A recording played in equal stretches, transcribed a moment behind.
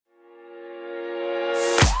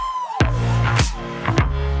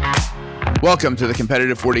Welcome to the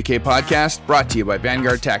Competitive 40K podcast, brought to you by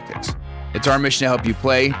Vanguard Tactics. It's our mission to help you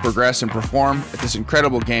play, progress, and perform at this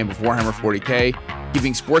incredible game of Warhammer 40K,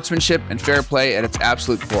 keeping sportsmanship and fair play at its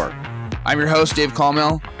absolute core. I'm your host, Dave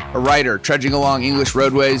Colmell, a writer trudging along English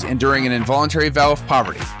roadways, enduring an involuntary vow of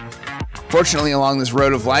poverty. Fortunately, along this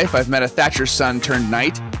road of life, I've met a Thatcher's son turned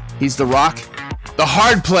knight. He's the rock, the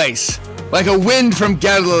hard place. Like a wind from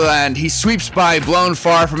Galileland, he sweeps by, blown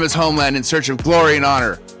far from his homeland in search of glory and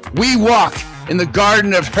honor. We walk in the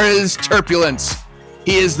garden of his turbulence.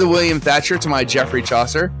 He is the William Thatcher to my Geoffrey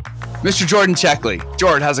Chaucer. Mr. Jordan Checkley.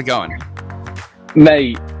 Jord, how's it going?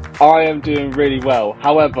 Mate, I am doing really well.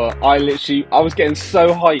 However, I was getting so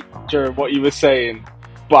hyped during what you were saying,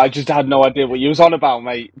 but I just had no idea what you was on about,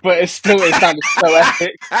 mate. But it sounded so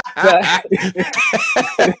epic.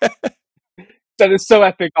 That is so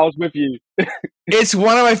epic. I was with you. It's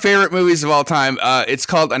one of my favorite movies of all time. It's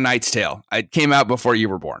called A Knight's Tale. It came out before you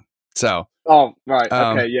were born. So. Oh, right.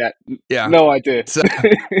 Okay. Yeah. No idea. So,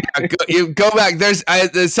 you go back. There's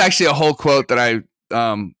actually a whole quote that I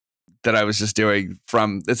was just doing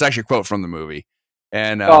from. It's actually a quote from the movie.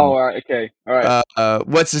 And all right. Okay. All right.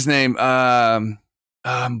 What's his name? I'm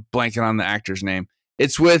blanking on the actor's name.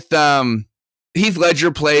 It's with Heath Ledger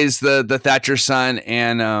plays the Thatcher son,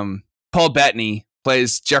 and Paul Bettany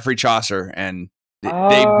plays Geoffrey Chaucer, and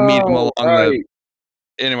they meet him along the.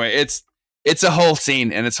 Anyway, it's a whole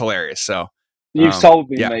scene, and it's hilarious. So you've sold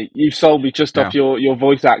me, mate. You've sold me just off your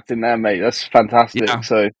voice acting there, mate. That's fantastic. Yeah.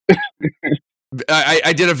 So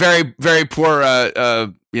I did a very, very poor,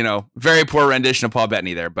 very poor rendition of Paul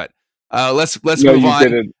Bettany there. But let's move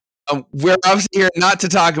on. We're obviously here not to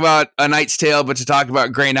talk about A Knight's Tale, but to talk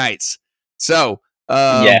about Grey Knights. So.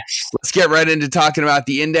 Yes. Let's get right into talking about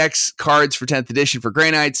the index cards for 10th edition for Grey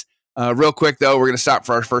Knights. Real quick, though, we're going to stop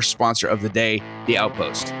for our first sponsor of the day, The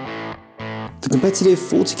Outpost. The Competitive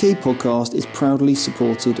 40K podcast is proudly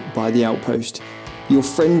supported by The Outpost, your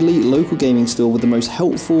friendly local gaming store with the most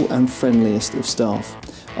helpful and friendliest of staff.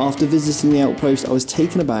 After visiting The Outpost, I was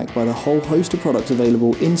taken aback by the whole host of products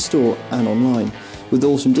available in-store and online. With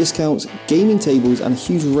awesome discounts, gaming tables, and a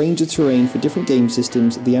huge range of terrain for different game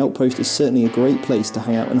systems, The Outpost is certainly a great place to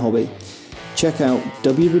hang out and hobby. Check out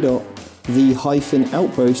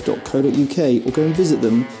www.the-outpost.co.uk or go and visit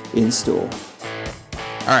them in store.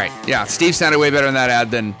 All right, yeah, Steve sounded way better in that ad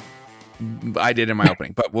than I did in my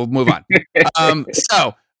opening, but we'll move on.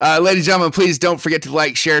 Ladies and gentlemen, please don't forget to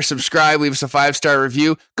like, share, subscribe, leave us a 5-star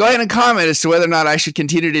review. Go ahead and comment as to whether or not I should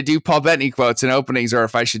continue to do Paul Bettany quotes and openings, or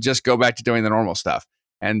if I should just go back to doing the normal stuff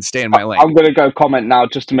and stay in my lane. I'm going to go comment now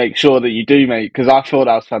just to make sure that you do, mate, because I thought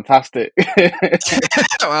that was fantastic.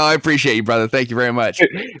 Well, I appreciate you, brother. Thank you very much.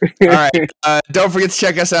 All right. Don't forget to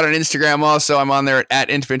check us out on Instagram also. I'm on there at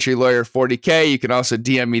InfantryLawyer40K. You can also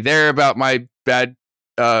DM me there about my bad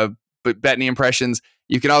Bettany impressions.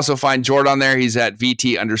 You can also find Jord on there. He's at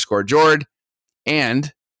VT_Jord.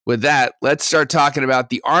 And with that, let's start talking about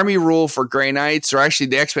the army rule for Grey Knights, or actually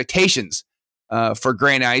the expectations for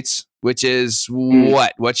Grey Knights, which is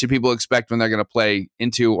what? What should people expect when they're going to play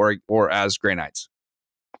into or as Grey Knights?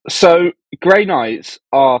 So Grey Knights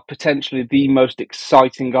are potentially the most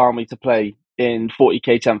exciting army to play in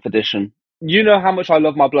 40k 10th edition. You know how much I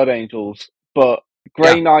love my Blood Angels, but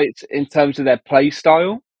Grey Knights, in terms of their play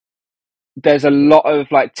style, there's a lot of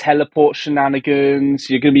like teleport shenanigans.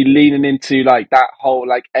 You're going to be leaning into like that whole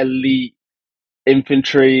like elite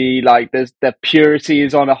infantry. Like their purity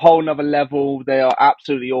is on a whole nother level. They are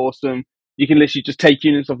absolutely awesome. You can literally just take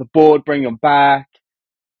units off the board, bring them back.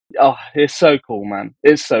 Oh, it's so cool, man.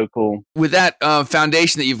 It's so cool. With that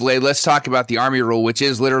foundation that you've laid, let's talk about the army rule, which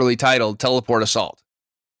is literally titled Teleport Assault.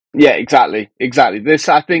 Yeah, exactly. This,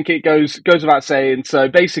 I think it goes without saying. So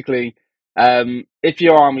basically, if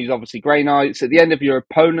your army is obviously Grey Knights, at the end of your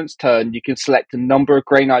opponent's turn, you can select a number of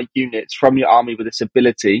Grey Knight units from your army with this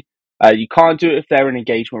ability. You can't do it if they're in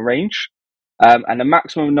engagement range. And the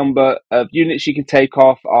maximum number of units you can take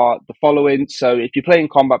off are the following. So if you're playing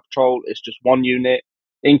combat patrol, it's just 1 unit,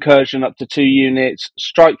 incursion up to 2 units,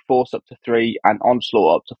 strike force up to 3, and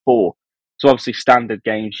onslaught up to 4. So obviously standard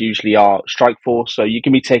games usually are strike force. So you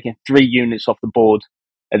can be taking 3 units off the board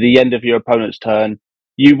at the end of your opponent's turn.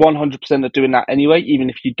 You 100% are doing that anyway, even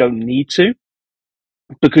if you don't need to,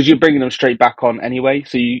 because you're bringing them straight back on anyway.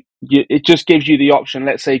 So it just gives you the option,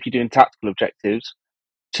 let's say if you're doing tactical objectives,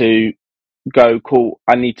 to go, cool,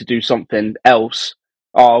 I need to do something else.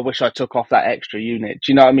 Oh, I wish I took off that extra unit.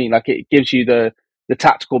 Do you know what I mean? Like it gives you the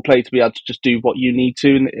tactical play to be able to just do what you need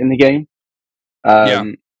to in the game.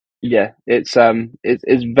 It's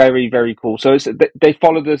very, very cool. So they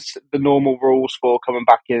follow the normal rules for coming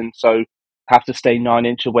back in. So have to stay 9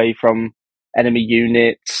 inch away from enemy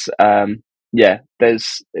units.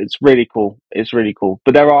 it's really cool. It's really cool.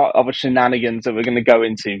 But there are other shenanigans that we're going to go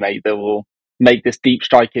into, mate, that will make this deep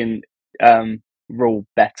striking rule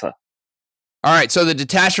better. All right, so the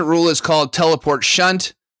detachment rule is called teleport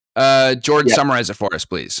shunt. Jord, summarize it for us,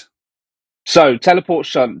 please. So, teleport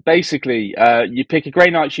shunt, basically, you pick a Grey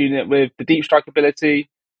Knights unit with the deep strike ability,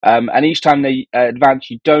 and each time they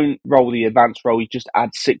advance, you don't roll the advance roll, you just add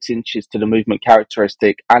 6 inches to the movement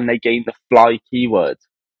characteristic, and they gain the fly keyword.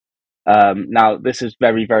 Now, this is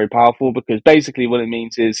very, very powerful, because basically what it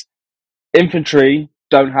means is infantry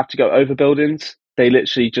don't have to go over buildings, they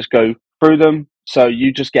literally just go through them, so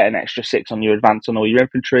you just get an extra 6 on your advance on all your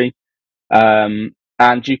infantry.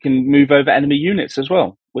 And you can move over enemy units as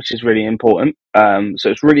well, which is really important. So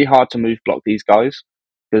it's really hard to move block these guys,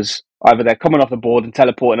 because either they're coming off the board and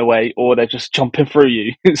teleporting away, or they're just jumping through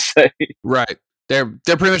you. So, right, they're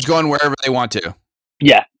pretty much going wherever they want to.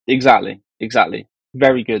 Yeah, exactly.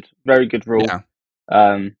 Very good rule.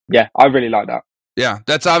 Yeah, I really like that. Yeah,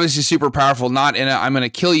 that's obviously super powerful. Not in a I'm going to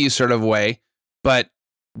kill you sort of way, but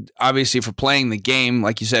obviously for playing the game,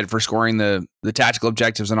 like you said, for scoring the tactical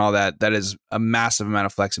objectives and all that, that is a massive amount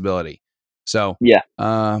of flexibility. So,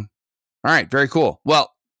 all right, very cool.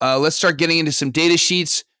 Well, let's start getting into some data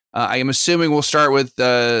sheets. I am assuming we'll start with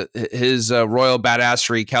his royal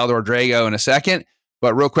badassery, Caldor Drago, in a second.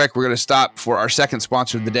 But real quick, we're going to stop for our second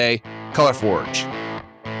sponsor of the day, ColorForge.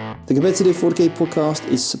 The Competitive 40k podcast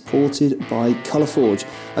is supported by ColorForge.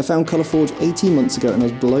 I found ColorForge 18 months ago and I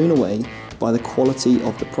was blown away by the quality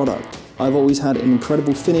of the product. I've always had an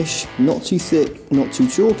incredible finish, not too thick, not too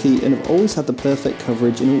chalky, and I've always had the perfect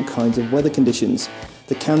coverage in all kinds of weather conditions.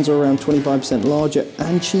 The cans are around 25% larger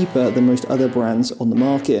and cheaper than most other brands on the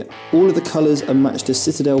market. All of the colours are matched to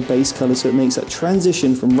Citadel base colours, so it makes that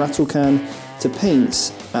transition from rattle can to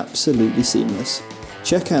paints absolutely seamless.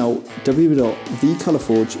 Check out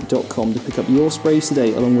www.thecolorforge.com to pick up your sprays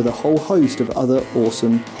today, along with a whole host of other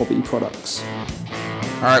awesome hobby products.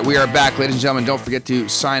 All right, we are back, ladies and gentlemen. Don't forget to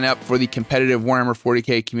sign up for the competitive Warhammer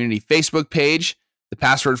 40k community Facebook page. The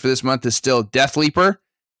password for this month is still Deathleaper,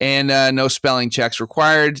 and no spelling checks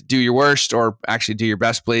required. Do your worst, or actually do your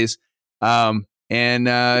best, please. Yeah.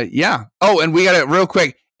 Oh, and we got it real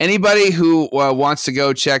quick. Anybody who wants to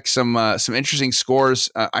go check some interesting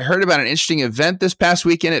scores, I heard about an interesting event this past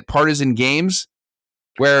weekend at Partisan Games,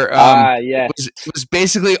 where it was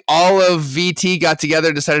basically all of VT got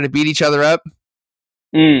together, decided to beat each other up.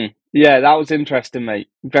 Yeah, that was interesting, mate.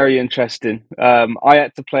 Very interesting. I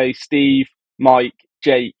had to play Steve, Mike,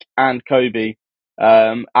 Jake, and Kobe.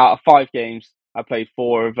 Out of 5 games, I played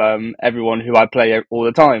 4 of everyone who I play all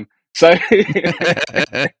the time. So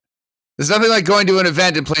there's nothing like going to an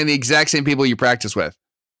event and playing the exact same people you practice with.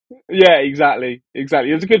 Yeah, exactly. It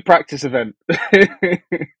was a good practice event.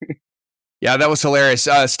 Yeah, that was hilarious.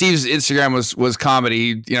 Steve's Instagram was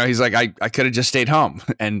comedy. He's like, I could have just stayed home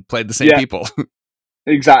and played the same people.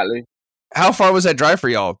 Exactly. How far was that drive for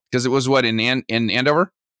y'all? Because it was in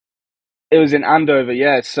Andover? It was in Andover,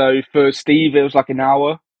 yeah. So for Steve, it was like an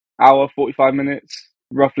hour 45 minutes,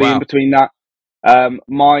 roughly. Wow. In between that.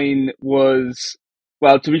 Mine was,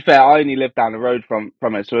 well, to be fair, I only live down the road from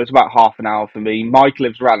it, so it's about half an hour for me. Mike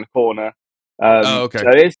lives around the corner. Okay. So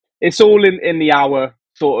it's all in the hour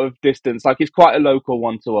sort of distance. Like, it's quite a local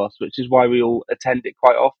one to us, which is why we all attend it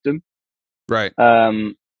quite often. Right.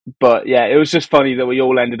 But yeah, it was just funny that we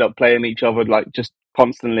all ended up playing each other like just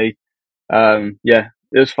constantly. Yeah,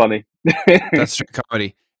 it was funny. That's true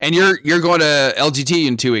comedy. And you're going to LGT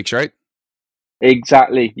in 2 weeks, right?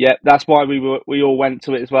 Exactly. Yeah, that's why we all went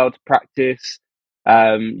to it as well to practice.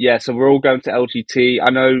 Yeah, so we're all going to LGT. I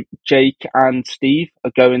know Jake and Steve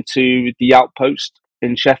are going to the Outpost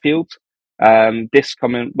in Sheffield this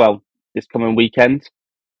coming weekend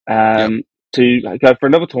to go for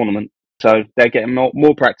another tournament. So they're getting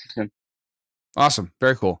more practice in. Awesome.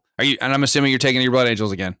 Very cool. And I'm assuming you're taking your Blood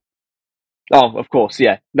Angels again. Oh, of course,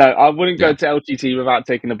 yeah. No, I wouldn't go to LGT without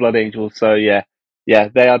taking the Blood Angels. So yeah,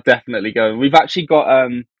 they are definitely going. We've actually got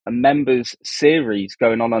a members series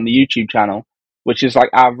going on the YouTube channel, which is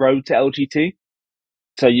like our road to LGT.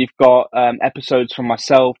 So you've got episodes from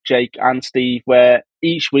myself, Jake, and Steve, where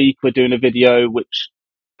each week we're doing a video which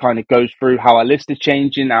kind of goes through how our list is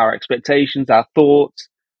changing, our expectations, our thoughts,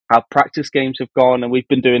 how practice games have gone, and we've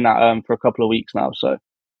been doing that for a couple of weeks now. So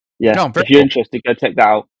yeah, if you're interested, go check that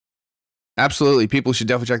out. Absolutely. People should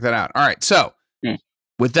definitely check that out. All right. So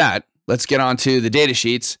with that, let's get on to the data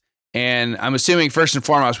sheets. And I'm assuming first and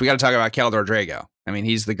foremost, we got to talk about Caldor Drago. I mean,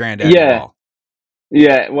 he's the granddad of all.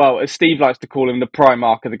 Yeah. Well, as Steve likes to call him, the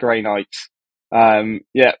Primarch of the Grey Knights.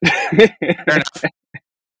 Yeah.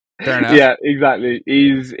 Fair enough. Yeah, exactly.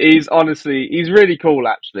 He's honestly, he's really cool,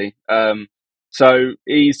 actually. So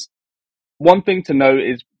he's one thing to note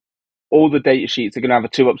is all the data sheets are going to have a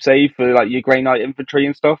 2-up save for like your Grey Knight infantry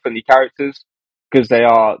and stuff and your characters because they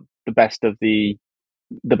are the best of the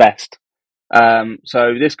best.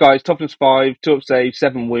 So this guy's toughness 5, 2-up save,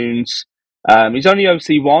 7 wounds. He's only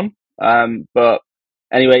OC 1, but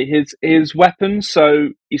anyway, his weapons. So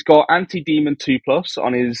he's got anti-demon 2+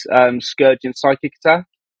 on his Scourgeon psychic attack,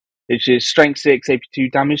 which is strength 6, AP 2,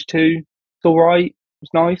 damage 2. It's all right.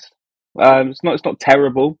 It's nice. It's not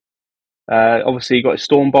terrible. Obviously, you've got a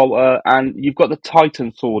Stormbolter, and you've got the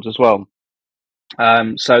Titan Sword as well.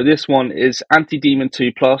 So this one is Anti-Demon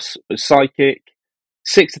 2+, with Psychic,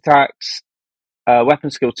 6 attacks, Weapon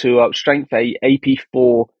Skill 2-up, Strength 8, AP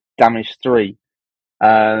 4, Damage 3.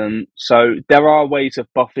 So there are ways of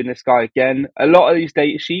buffing this guy again. A lot of these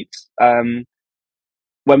data sheets, when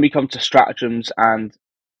we come to stratagems and,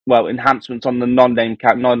 well, enhancements on the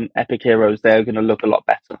non-epic heroes, they're going to look a lot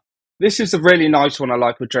better. This is a really nice one I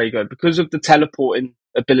like with Drago because of the teleporting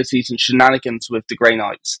abilities and shenanigans with the Grey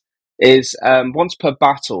Knights. Is once per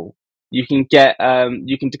battle you can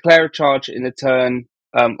declare a charge in the turn.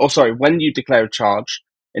 When you declare a charge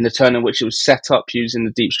in the turn in which it was set up using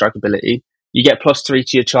the Deep Strike ability, you get +3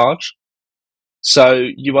 to your charge. So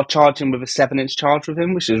you are charging with a 7-inch charge with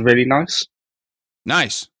him, which is really nice.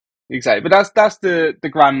 Nice, exactly. But that's the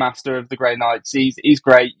Grandmaster of the Grey Knights. He's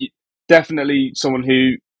great. Definitely someone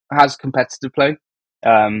who has competitive play.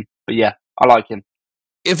 But yeah, I like him.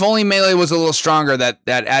 If only melee was a little stronger, that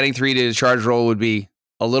adding 3 to the charge roll would be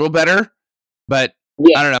a little better. But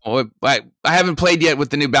yeah. I don't know. I haven't played yet with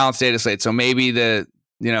the new balanced data slate, so maybe the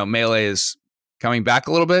melee is coming back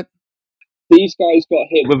a little bit. These guys got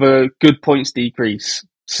hit with a good points decrease,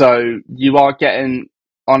 so you are getting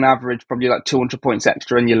on average probably like 200 points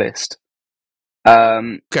extra in your list.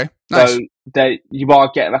 Okay, nice. So you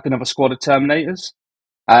are getting like another squad of Terminators.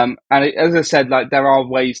 And as I said, like there are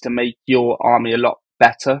ways to make your army a lot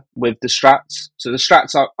better with the strats. So the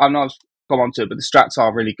strats are, I'm not gone on to it, but the strats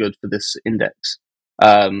are really good for this index.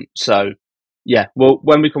 So yeah, well,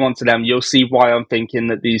 when we come on to them, you'll see why I'm thinking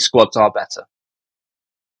that these squads are better.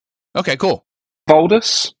 Okay, cool.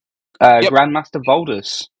 Voldus, Grandmaster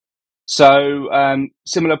Voldus. So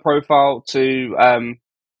similar profile to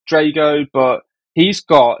Drago, but he's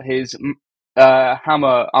got his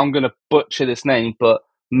hammer. I'm going to butcher this name, but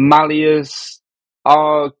Malleus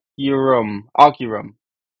Argurum.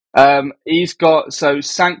 He's got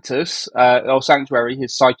Sanctus or Sanctuary,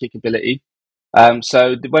 his psychic ability.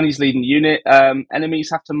 So when he's leading the unit,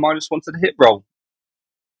 enemies have to -1 to the hit roll.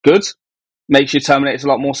 Good, makes your Terminators a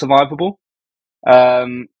lot more survivable.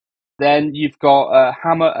 Then you've got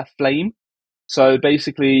Hammer of Flame. So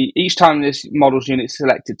basically, each time this model's unit is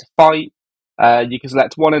selected to fight, you can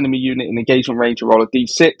select one enemy unit in engagement range and roll a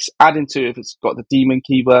d6, adding 2 if it's got the demon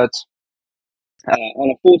keyword. On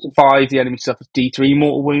a 4 to 5, the enemy suffers d3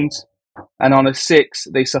 mortal wounds, and on a 6,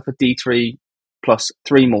 they suffer d3 plus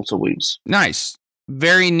 3 mortal wounds. Nice.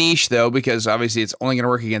 Very niche, though, because obviously it's only going to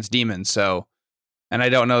work against demons, so... And I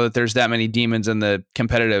don't know that there's that many demons in the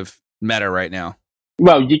competitive meta right now.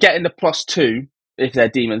 Well, you're getting the +2 if they're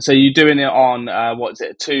demons. So you're doing it on,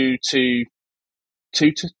 2 to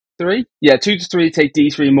 3? Yeah, 2 to 3 take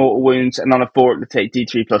d3 mortal wounds, and on a 4 it would take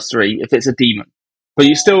d3 plus 3 if it's a demon. But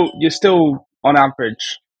you're still on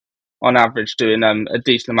average doing a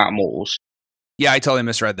decent amount of mortals. Yeah, I totally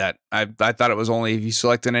misread that. I thought it was only if you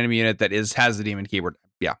select an enemy unit that has the demon keyword.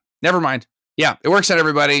 Yeah, never mind. Yeah, it works on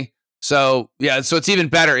everybody. So yeah, so it's even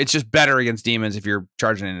better. It's just better against demons if you're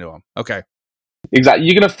charging into them. Okay. Exactly.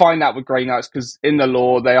 You're going to find that with Grey Knights because in the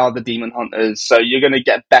lore, they are the demon hunters. So you're going to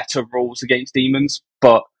get better rules against demons.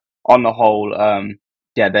 But on the whole,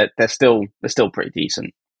 they're still pretty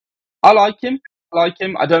decent. I like him.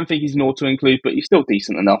 I don't think he's an auto-include, but he's still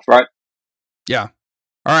decent enough, right? Yeah.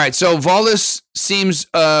 All right. So Voldus seems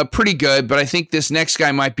pretty good, but I think this next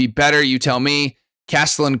guy might be better. You tell me.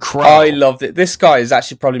 Castellan Crow. I loved it. This guy is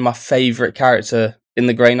actually probably my favourite character in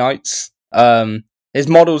the Grey Knights. His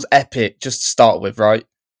model's epic, just to start with, right?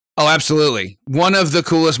 Oh, absolutely. One of the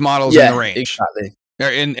coolest models in the range. Exactly.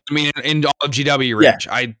 In all of GW range.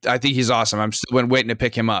 Yeah. I think he's awesome. I'm still waiting to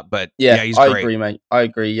pick him up, but yeah he's great. I agree, mate. I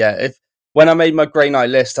agree, yeah. When I made my Grey Knight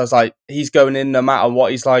list, I was like, he's going in no matter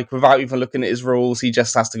what he's like, without even looking at his rules, he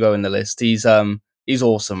just has to go in the list. He's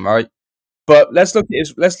awesome, right? But let's look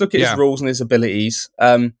at his rules and his abilities.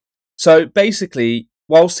 So basically,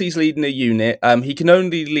 whilst he's leading a unit, he can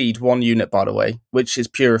only lead one unit, by the way, which is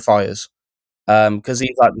Purifiers. Because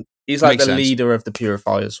he's like the leader of the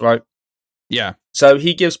Purifiers, right? Yeah. So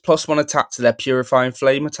he gives +1 attack to their Purifying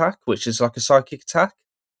Flame attack, which is like a psychic attack.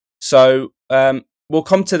 So we'll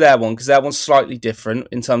come to their one because their one's slightly different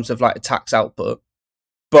in terms of like attacks output.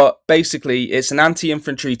 But basically, it's an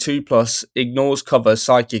anti-infantry 2+, ignores cover,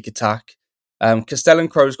 psychic attack. Castellan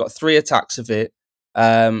Crow's got 3 attacks of it,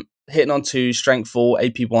 hitting on 2, strength 4,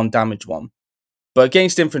 AP 1, damage 1. But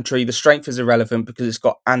against infantry, the strength is irrelevant because it's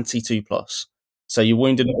got anti 2+. So you're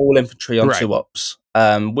wounding all infantry on 2-ups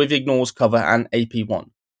with ignores cover and AP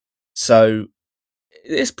 1. So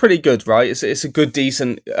it's pretty good, right? It's a good,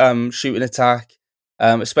 decent shooting attack,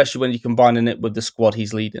 especially when you're combining it with the squad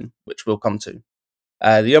he's leading, which we'll come to.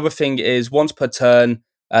 The other thing is, once per turn,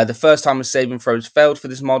 the first time a saving throw has failed for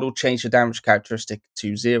this model, change the damage characteristic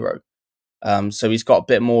to 0. So he's got a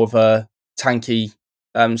bit more of a tanky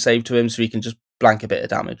save to him, so he can just blank a bit of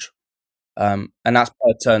damage. And that's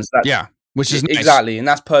per turn. So that's, which is nice. Exactly, and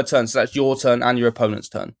that's per turn, so that's your turn and your opponent's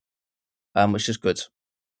turn, which is good.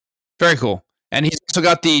 Very cool. And he's also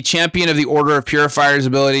got the Champion of the Order of Purifiers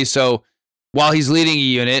ability, so while he's leading a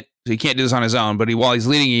unit, so he can't do this on his own, but while he's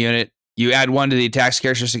leading a unit, you add 1 to the attack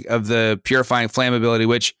characteristic of the Purifying Flame ability,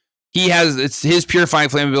 which he has. It's his Purifying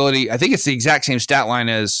Flame ability. I think it's the exact same stat line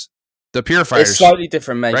as the Purifiers. It's slightly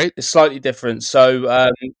different, mate. Right? It's slightly different. So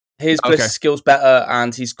his Bliss skill's better,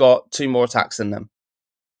 and he's got 2 more attacks than them.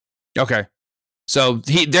 Okay. So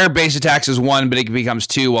their base attacks is 1, but it becomes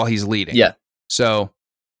 2 while he's leading. Yeah. So,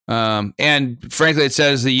 and frankly, it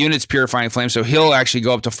says the unit's Purifying Flame, so he'll actually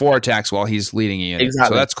go up to 4 attacks while he's leading a unit.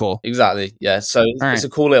 Exactly. So that's cool. Exactly. Yeah. So it's a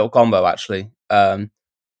cool little combo, actually. And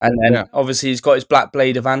then obviously he's got his Black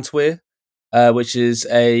Blade of Antwer, which is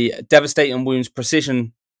a devastating wounds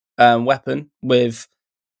precision weapon with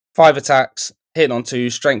 5 attacks, hitting on 2,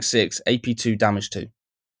 strength 6, AP 2, damage 2.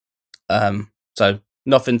 So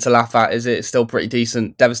nothing to laugh at, is it? It's still pretty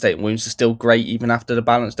decent. Devastating wounds are still great even after the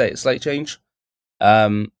balance data slate change.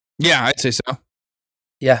 Yeah, I'd say so.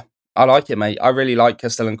 Yeah, I like it, mate. I really like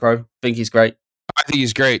Castellan Crow. I think he's great. I think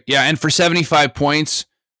he's great. Yeah, and for 75 points,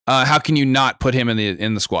 how can you not put him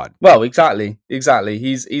in the squad? Well, exactly. He's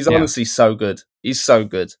honestly so good. He's so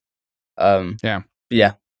good.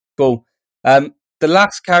 Yeah, cool. The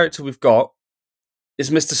last character we've got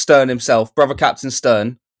is Mr. Stern himself, Brother Captain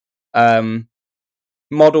Stern.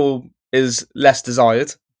 Model is less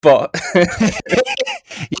desired, but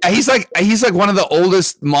yeah, he's like one of the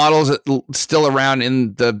oldest models still around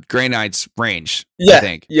in the Grey Knights range. Yeah, I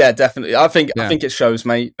think. Yeah, definitely. I think it shows,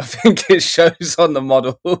 mate. I think it shows on the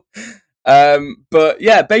model. But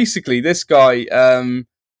yeah, basically, this guy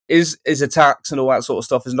his attacks and all that sort of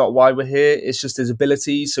stuff is not why we're here. It's just his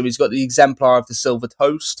abilities. So he's got the Exemplar of the Silvered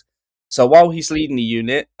Host. So while he's leading the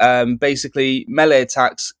unit, basically melee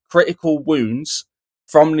attacks, critical wounds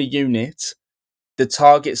from the unit, the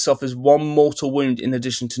target suffers 1 mortal wound in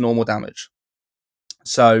addition to normal damage.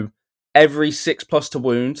 So every 6+ to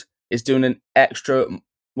wound is doing an extra,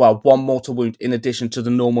 1 mortal wound in addition to the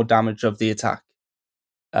normal damage of the attack.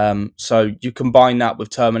 So you combine that with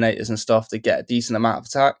Terminators and stuff to get a decent amount of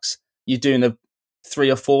attacks. You're doing a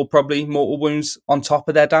 3 or 4 probably mortal wounds on top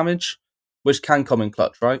of their damage, which can come in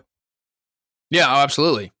clutch, right? Yeah,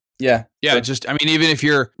 absolutely. Yeah. Yeah, just, I mean, even if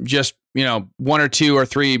you're just, 1 or 2 or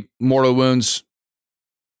 3 mortal wounds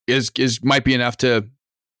is might be enough to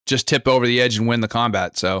just tip over the edge and win the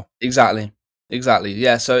combat. So exactly.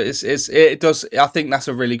 Yeah. So it does. I think that's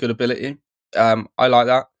a really good ability. I like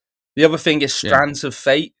that. The other thing is Strands of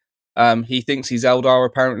Fate. He thinks he's Eldar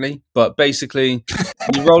apparently, but basically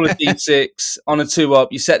you roll a d6 on a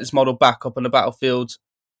 2-up. You set this model back up on the battlefield.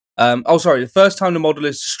 The first time the model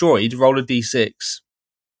is destroyed, roll a d6.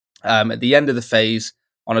 At the end of the phase,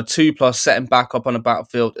 on a 2+, set him back up on a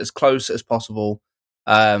battlefield as close as possible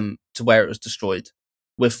to where it was destroyed,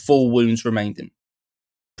 with full wounds remaining.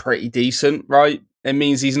 Pretty decent, right? It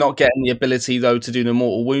means he's not getting the ability, though, to do the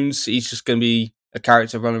mortal wounds. He's just going to be a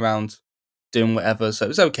character running around doing whatever, so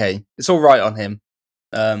it's okay. It's all right on him.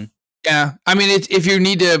 Yeah, I mean, if you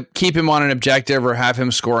need to keep him on an objective or have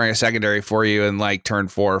him scoring a secondary for you in like turn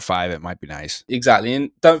 4 or 5, it might be nice. Exactly,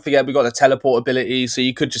 and don't forget we got the teleport ability, so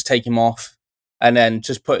you could just take him off and then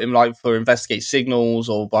just put him like for investigate signals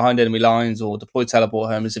or behind enemy lines or deploy teleport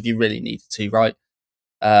homers if you really needed to, right?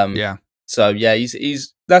 Yeah. So yeah,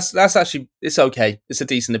 he's that's actually, it's okay. It's a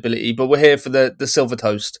decent ability, but we're here for the Silver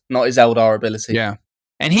Toast, not his Eldar ability. Yeah,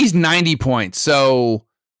 and he's 90 points, so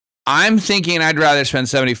I'm thinking I'd rather spend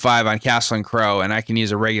 75 on Castle and Crow, and I can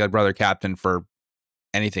use a regular Brother Captain for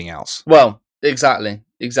anything else. Well, exactly.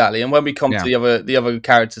 And when we come to the other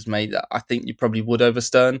characters, mate, I think you probably would over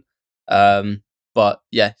Stern. But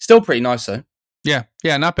yeah, still pretty nice though. Yeah,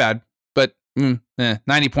 not bad. But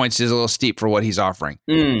 90 points is a little steep for what he's offering.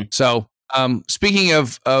 So, speaking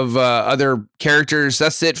of other characters,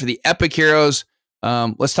 that's it for the Epic Heroes.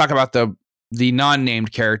 Let's talk about the the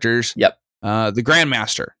non-named characters. Yep. The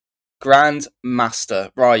Grandmaster. Grandmaster,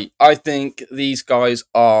 right. I think these guys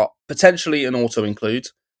are potentially an auto-include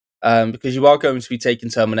because you are going to be taking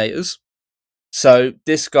Terminators. So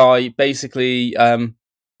this guy basically, I'm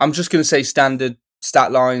just going to say standard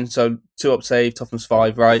stat line. So 2 up save, toughness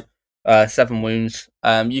 5, right? 7 wounds.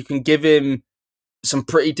 You can give him some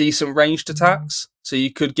pretty decent ranged attacks. So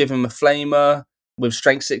you could give him a Flamer with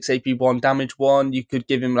strength 6, AP 1, damage 1. You could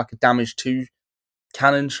give him like a damage 2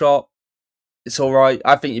 cannon shot. It's all right.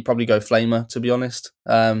 I think you'd probably go Flamer, to be honest.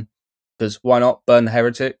 Because why not? Burn the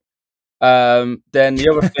Heretic. Then the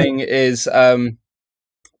other thing is,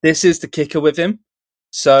 this is the kicker with him.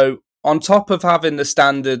 So on top of having the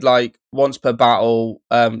standard, like, once per battle,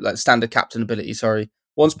 like standard captain ability,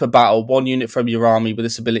 once per battle, 1 unit from your army with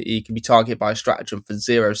this ability can be targeted by a stratagem for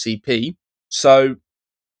 0 CP. So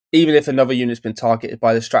even if another unit's been targeted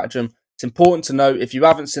by the stratagem, it's important to note, if you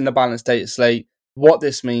haven't seen the balanced data slate, what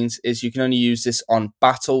this means is you can only use this on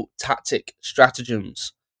battle tactic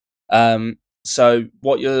stratagems. So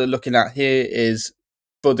what you're looking at here is,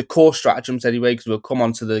 for the core stratagems anyway, because we'll come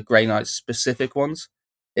on to the Grey Knight specific ones,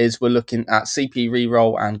 is we're looking at CP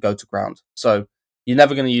reroll and go to ground. So you're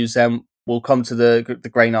never going to use them. We'll come to the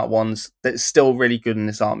Grey Knight ones. That's still really good in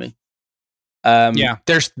this army.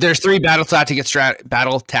 There's 3 battle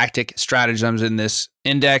tactic stratagems in this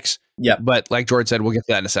index. Yeah, but like Jord said, we'll get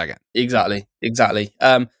to that in a second. Exactly.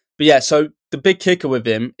 But yeah, so the big kicker with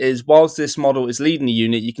him is, whilst this model is leading the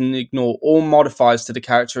unit, you can ignore all modifiers to the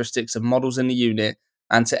characteristics of models in the unit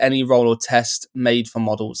and to any roll or test made for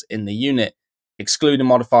models in the unit, excluding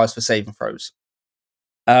modifiers for saving throws.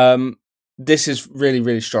 This is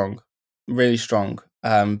really strong,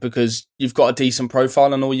 because you've got a decent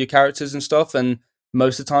profile on all your characters and stuff, and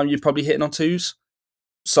most of the time you're probably hitting on 2s,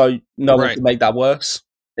 so no one can make that worse.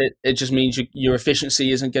 It just means your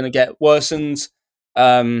efficiency isn't going to get worsened.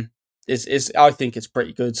 I think it's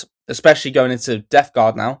pretty good, especially going into Death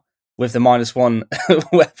Guard now with the -1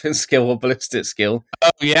 weapon skill or ballistic skill. Oh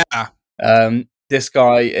yeah. This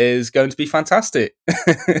guy is going to be fantastic.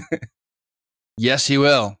 Yes, he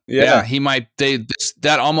will. Yeah, he might.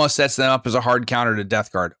 That almost sets them up as a hard counter to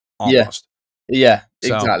Death Guard. Almost. Yeah,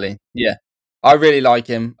 exactly. Yeah, I really like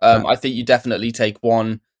him. I think you definitely take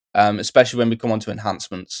one. Especially when we come on to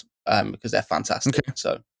enhancements, because they're fantastic. Okay.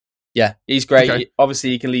 So, yeah, he's great. Okay. Obviously,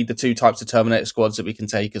 he can lead the 2 types of Terminator squads that we can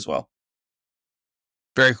take as well.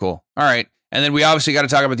 Very cool. All right. And then we obviously got to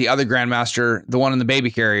talk about the other Grandmaster, the one in the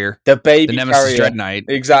baby carrier. The Nemesis carrier. Dread Knight.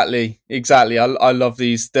 Exactly. I love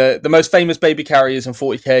these. The most famous baby carriers in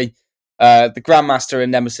 40k, the Grandmaster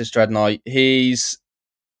and Nemesis Dread Knight. He's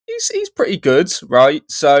pretty good, right?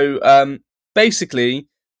 So, basically,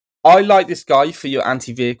 I like this guy for your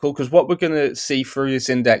anti-vehicle, because what we're going to see through this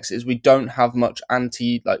index is we don't have much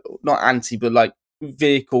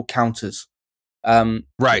vehicle counters.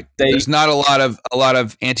 Right. There's not a lot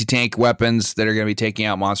of anti-tank weapons that are going to be taking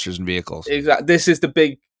out monsters and vehicles. Exactly. This is the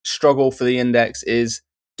big struggle for the index, is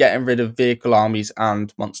getting rid of vehicle armies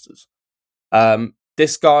and monsters.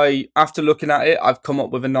 This guy, after looking at it, I've come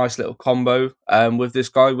up with a nice little combo with this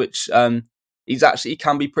guy, which he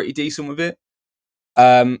can be pretty decent with it.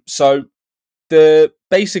 So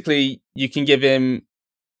basically you can give him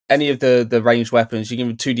any of the ranged weapons. You can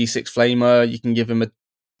give him 2d6 flamer, you can give him a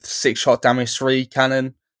 6-shot damage 3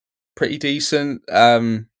 cannon, pretty decent.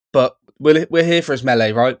 But we're here for his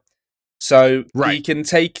melee, right? So he can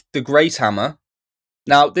take the Great Hammer.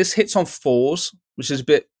 Now this hits on 4s, which is a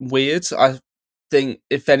bit weird. I think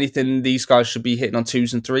if anything, these guys should be hitting on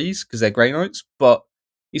 2s and 3s because they're Grey Knights, but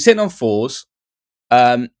he's hitting on 4s.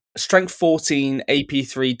 Strength 14, AP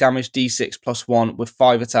 3, damage D6 +1 with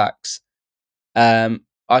 5 attacks.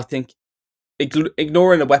 I think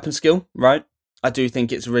ignoring the weapon skill, right? I do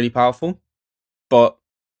think it's really powerful, but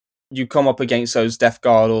you come up against those Death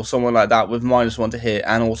Guard or someone like that with -1 to hit,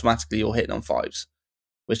 and automatically you're hitting on 5s,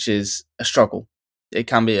 which is a struggle. It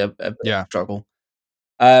can be a struggle.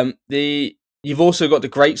 You've also got the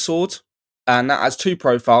Great Sword, and that has 2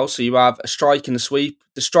 profiles. So you have a strike and a sweep.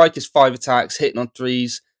 The strike is 5 attacks, hitting on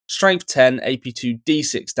 3s. Strength 10, AP 2,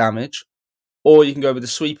 D6 damage. Or you can go with the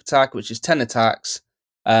sweep attack, which is 10 attacks,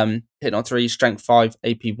 hitting on 3, strength 5,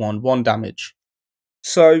 AP 1, 1 damage.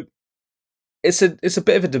 So it's a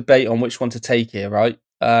bit of a debate on which one to take here, right?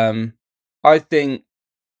 I think,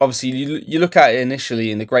 obviously, you look at it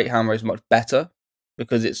initially, and the Great Hammer is much better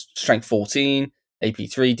because it's strength 14, AP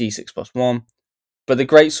 3, D6 +1. But the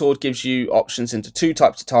Great Sword gives you options into 2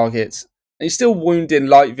 types of targets, and you're still wounding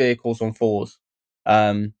light vehicles on 4s.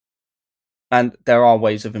 And there are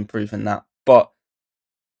ways of improving that. But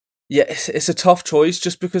yeah, it's a tough choice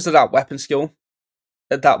just because of that weapon skill.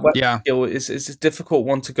 that weapon skill is a difficult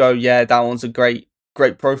one to go. Yeah, that one's a great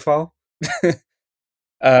profile.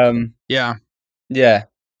 Yeah.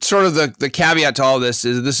 Sort of the caveat to all this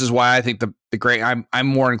is why I think the great I'm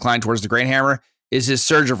more inclined towards the Great Hammer is his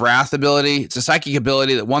Surge of Wrath ability. It's a psychic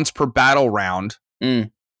ability that once per battle round,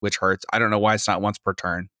 which hurts. I don't know why it's not once per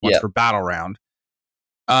turn, once per battle round.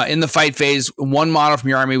 In the fight phase, one model from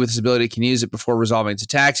your army with this ability can use it before resolving its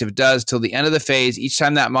attacks. If it does, till the end of the phase, each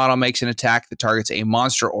time that model makes an attack that targets a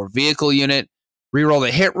monster or vehicle unit, reroll the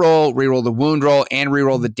hit roll, reroll the wound roll, and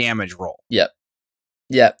reroll the damage roll. Yep.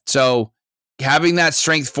 So having that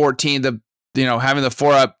strength 14, having the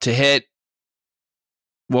 4-up to hit,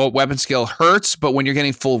 well, weapon skill hurts, but when you're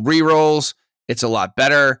getting full rerolls, it's a lot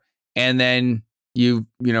better. And then you're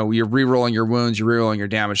rerolling your wounds, you're rerolling your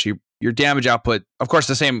damage. Your damage output, of course,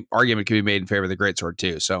 the same argument can be made in favor of the greatsword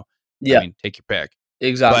too. So, I mean, take your pick.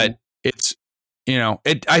 Exactly. But it's,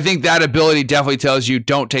 I think that ability definitely tells you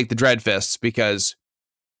don't take the dread fists because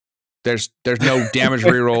there's no damage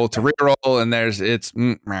reroll to reroll, and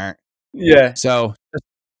yeah. So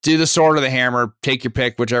do the sword or the hammer, take your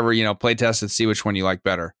pick, whichever, play test and see which one you like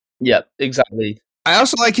better. Yeah, exactly. I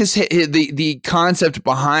also like the concept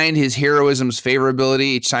behind his heroism's favorability.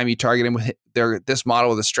 Each time you target him with this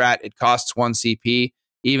model with a strat, it costs 1 CP,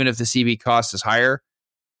 even if the CP cost is higher.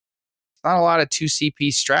 It's not a lot of 2 CP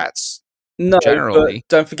strats. No, generally. But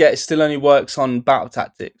don't forget, it still only works on battle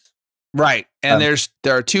tactics. Right, and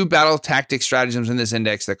there are 2 battle tactic stratagems in this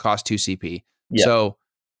index that cost 2 CP. Yep. So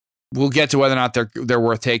we'll get to whether or not they're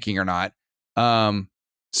worth taking or not.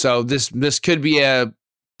 So this could be a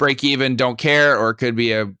break even, don't care, or it could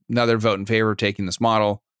be another vote in favor of taking this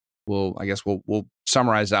model. We'll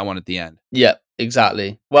summarize that one at the end. Yeah,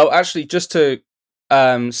 exactly. Well, actually, just to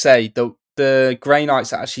say the Grey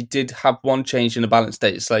Knights actually did have one change in the balance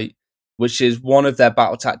data slate, which is one of their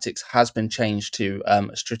battle tactics has been changed to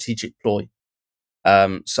a strategic ploy.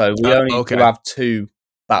 So we only do have 2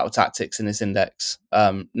 battle tactics in this index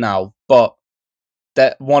now, but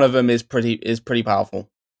that one of them is pretty powerful,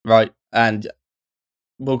 right? And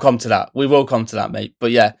we'll come to that. We will come to that, mate.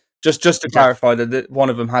 But yeah, just to clarify that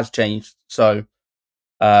one of them has changed. So,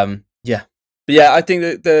 yeah. But yeah, I think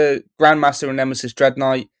that the Grandmaster and Nemesis Dread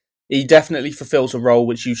Knight, he definitely fulfills a role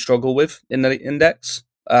which you struggle with in the index.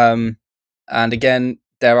 And again,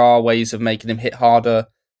 there are ways of making him hit harder.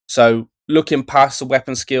 So looking past the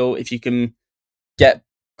weapon skill, if you can get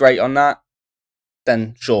great on that,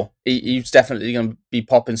 then sure, he's definitely going to be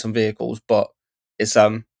popping some vehicles. But it's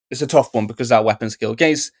a tough one because that weapon skill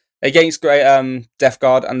against great Death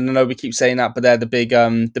Guard, and I know we keep saying that, but they're the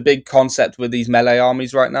big concept with these melee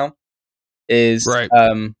armies right now is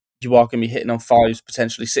you are going to be hitting on 5s,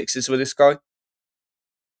 potentially 6s with this guy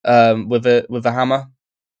with a hammer,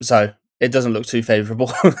 so it doesn't look too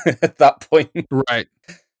favourable at that point. Right.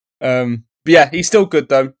 But yeah, he's still good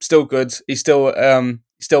though. Still good. He's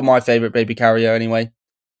still my favourite baby carrier anyway.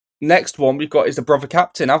 Next one we've got is the Brother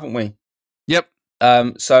Captain, haven't we? Yep.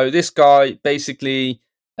 So this guy basically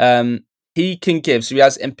he can give, so he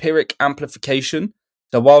has empiric amplification.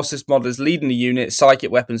 So whilst this model is leading the unit,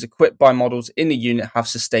 psychic weapons equipped by models in the unit have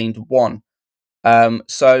sustained 1.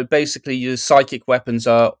 So basically your psychic weapons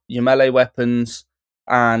are your melee weapons,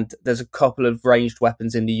 and there's a couple of ranged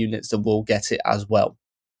weapons in the units that will get it as well.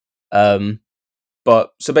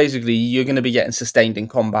 But so basically you're going to be getting sustained in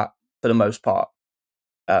combat for the most part.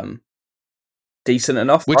 Decent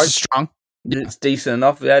enough, which right? is strong. It's decent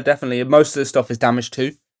enough, yeah, definitely. Most of the stuff is damage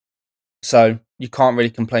too, so you can't really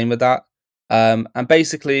complain with that. And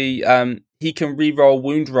basically, he can reroll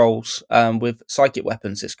wound rolls with psychic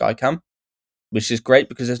weapons. This guy can, which is great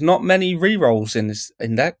because there's not many rerolls in this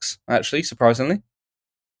index, actually, surprisingly.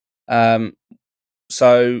 So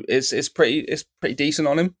it's pretty decent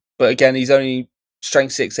on him. But again, he's only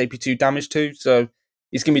strength 6, AP 2, damage 2, so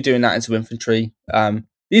he's gonna be doing that into infantry.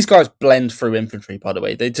 These guys blend through infantry, by the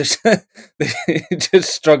way. They just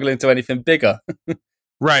just struggle into anything bigger.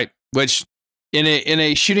 Right, which in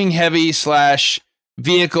a shooting heavy /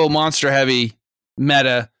 vehicle monster heavy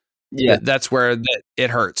meta, that's where it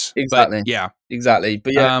hurts. Exactly. But, exactly.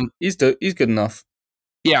 But yeah, he's good enough.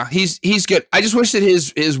 Yeah, he's good. I just wish that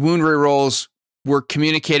his wound rerolls were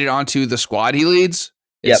communicated onto the squad he leads.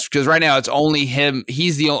 Because right now it's only him.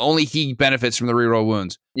 He's the only he benefits from the reroll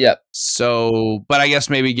wounds. Yep. So, but I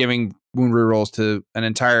guess maybe giving wound rerolls to an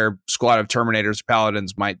entire squad of Terminators,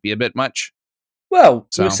 Paladins might be a bit much. Well,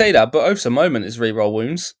 we say that, but Oath's moment is reroll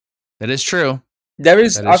wounds. That is true. There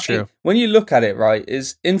is, I think, when you look at it, right,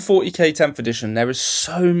 is in 40k 10th edition, there is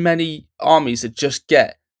so many armies that just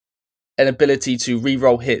get an ability to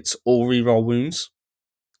reroll hits or reroll wounds.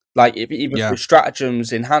 like either through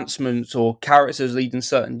stratagems, enhancements, or characters leading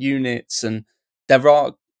certain units. And there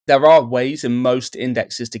are ways in most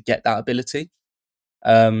indexes to get that ability.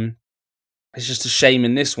 It's just a shame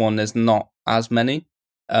in this one there's not as many.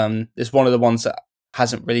 It's one of the ones that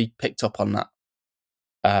hasn't really picked up on that.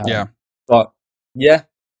 But yeah.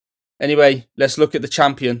 Anyway, let's look at the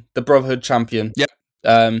champion, the Brotherhood champion.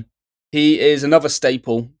 Yep. He is another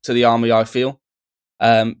staple to the army, I feel,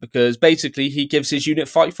 because basically he gives his unit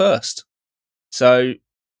fight first. So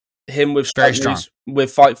him with very strong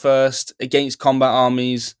with fight first against combat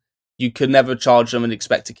armies, you could never charge them and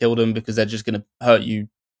expect to kill them because they're just going to hurt you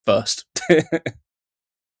first.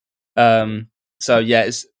 So yeah,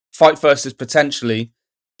 fight first is potentially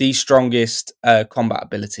the strongest combat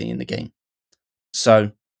ability in the game.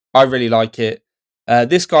 So I really like it.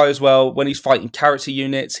 This guy as well, when he's fighting character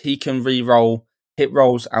units, he can re-roll hit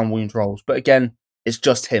rolls and wound rolls. But again, it's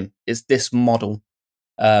just him. It's this model.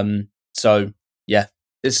 So yeah,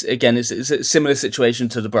 it's a similar situation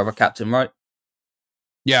to the Brother Captain, right?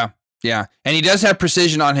 Yeah. And he does have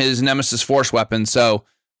precision on his Nemesis Force weapon, so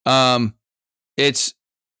it's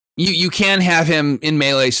you can have him in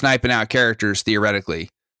melee sniping out characters theoretically.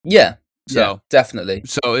 Yeah. So definitely.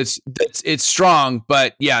 So it's strong,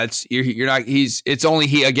 but yeah, you're not. It's only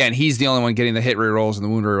he again. He's the only one getting the hit rerolls and the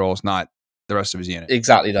wound rerolls, not the rest of his unit.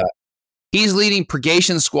 Exactly that. He's leading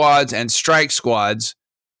purgation squads and strike squads,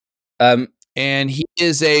 and he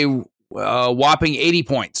is a whopping 80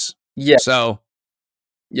 points. Yeah. So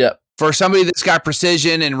yeah, for somebody that's got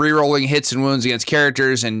precision and rerolling hits and wounds against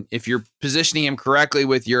characters, and if you're positioning him correctly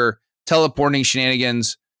with your teleporting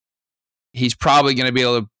shenanigans, he's probably going to be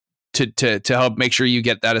able to help make sure you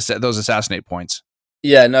get those assassinate points.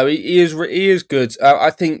 Yeah, no, he is good.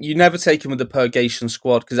 I think you never take him with the purgation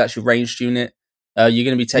squad because that's your ranged unit. You're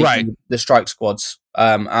going to be taking the strike squads.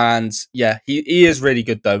 And yeah, he is really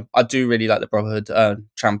good though. I do really like the Brotherhood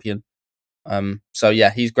champion. So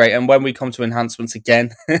yeah, he's great. And when we come to enhancements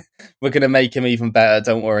again, we're going to make him even better.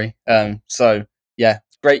 Don't worry. So yeah,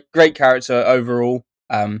 great character overall.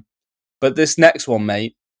 But this next one,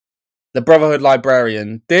 mate, the Brotherhood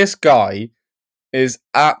Librarian, this guy is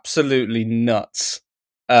absolutely nuts.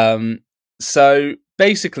 So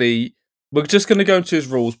basically, we're just going to go into his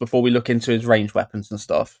rules before we look into his ranged weapons and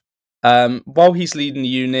stuff. While he's leading the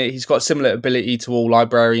unit, he's got a similar ability to all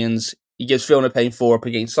librarians. He gives Feel No Pain 4 up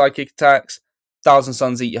against psychic attacks. 1,000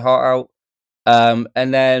 Suns Eat Your Heart Out.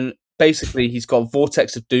 And then basically, he's got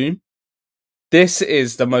Vortex of Doom. This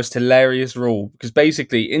is the most hilarious rule because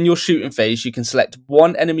basically, in your shooting phase, you can select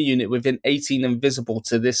one enemy unit within 18 invisible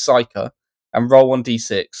to this Psyker and roll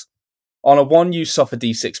 1d6. On a 1, you suffer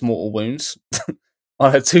d6 mortal wounds.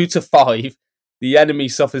 On a 2 to 5, the enemy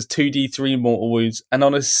suffers 2d3 mortal wounds. And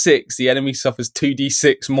on a 6, the enemy suffers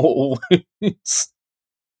 2d6 mortal wounds.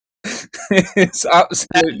 It's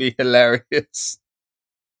absolutely hilarious.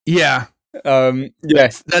 Yeah.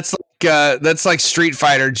 That's like Street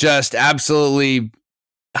Fighter just absolutely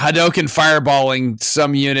Hadouken fireballing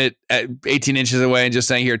some unit at 18 inches away and just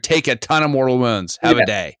saying, here, take a ton of mortal wounds. Have a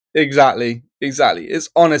day. Exactly.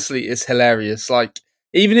 It's hilarious. Like,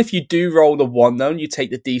 even if you do roll the 1 though, and you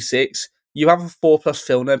take the d6, you have a 4+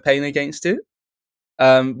 Feel No Pain against it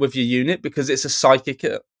with your unit because it's a psychic.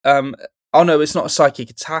 Oh no, it's not a psychic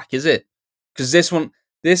attack, is it? Because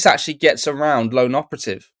this actually gets around Lone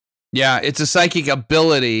Operative. Yeah, it's a psychic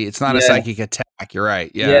ability. It's not a psychic attack. You're right.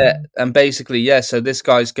 Yeah, and basically, so this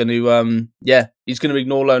guy's going to, he's going to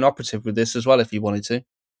ignore Lone Operative with this as well if he wanted to.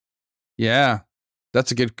 Yeah,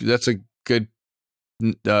 that's a good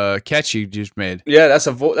catch you just made. Yeah, that's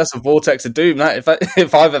a Vortex of Doom. That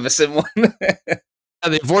if I've ever seen one.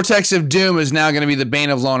 The Vortex of Doom is now going to be the bane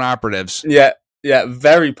of Lone Operatives. Yeah,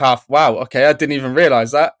 very powerful. Wow. Okay, I didn't even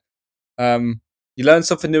realize that. You learn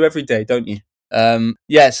something new every day, don't you?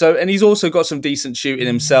 So, and he's also got some decent shooting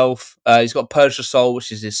himself. He's got Purge the Soul,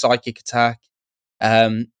 which is his psychic attack.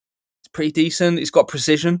 It's pretty decent. He's got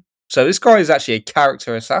precision. So this guy is actually a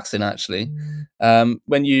character assassin, actually.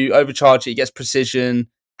 When you overcharge it, he gets precision,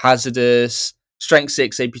 hazardous, strength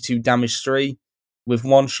 6, AP2, damage 3 with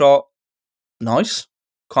 1 shot. Nice.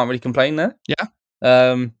 Can't really complain there. Yeah.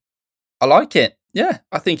 I like it. Yeah,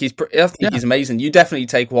 I think he's amazing. You definitely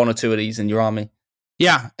take 1 or 2 of these in your army.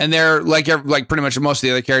 Yeah, and they're like pretty much most of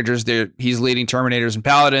the other characters. He's leading Terminators and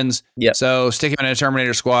Paladins. Yeah. So stick him in a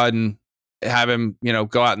Terminator squad and have him,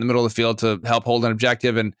 go out in the middle of the field to help hold an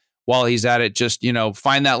objective. And while he's at it, just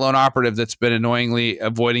find that lone operative that's been annoyingly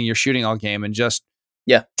avoiding your shooting all game, and just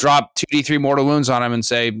drop 2d3 mortal wounds on him and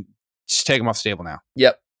say, just take him off the table now.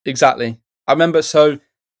 Yep, exactly. I remember. So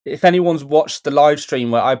if anyone's watched the live stream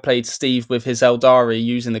where I played Steve with his Eldari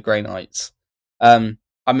using the Grey Knights,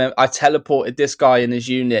 I teleported this guy in his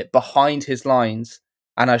unit behind his lines,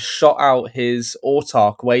 and I shot out his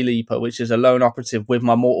Autarch Wayleaper, which is a lone operative, with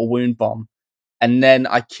my mortal wound bomb. And then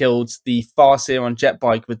I killed the Farseer on jet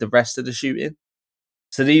bike with the rest of the shooting.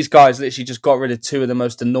 So these guys literally just got rid of two of the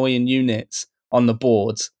most annoying units on the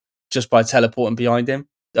board just by teleporting behind him.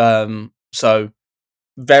 So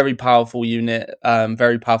very powerful unit,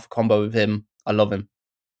 very powerful combo with him. I love him.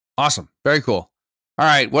 Awesome. Very cool. All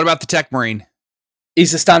right. What about the Tech Marine?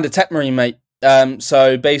 He's a standard Tech Marine, mate.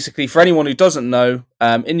 So basically, for anyone who doesn't know,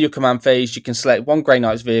 in your command phase, you can select one Grey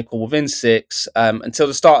Knight's vehicle within 6 until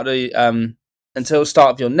the start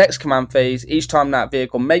of your next command phase. Each time that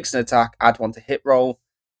vehicle makes an attack, add 1 to hit roll.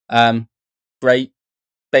 Great.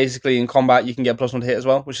 Basically, in combat, you can get +1 to hit as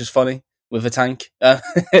well, which is funny with a tank.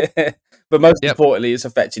 But most importantly, it's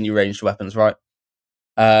affecting your ranged weapons, right?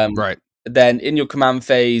 Right. Then in your command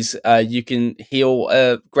phase, you can heal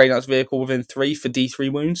a Grey Knight's vehicle within 3 for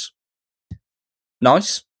D3 wounds.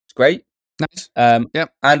 Nice. It's great. Nice.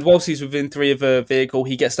 And whilst he's within 3 of a vehicle,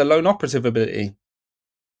 he gets the lone operative ability.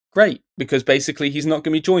 Great, because basically he's not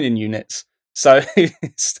going to be joining units. So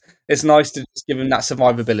it's nice to just give him that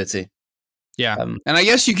survivability. Yeah. And I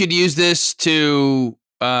guess you could use this to...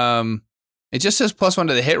 it just says +1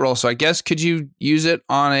 to the hit roll, so I guess could you use it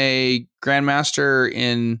on a Grandmaster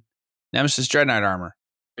in Nemesis Dreadnought armor?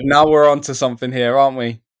 Now we're on to something here, aren't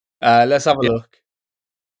we? Let's have a look.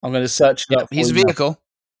 I'm going to search it up. He's a vehicle. Now.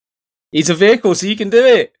 He's a vehicle, so you can do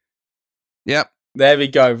it. Yep. There we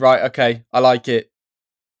go. Right. Okay. I like it.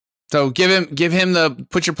 So give him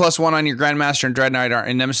put your +1 on your Grandmaster in Dreadnought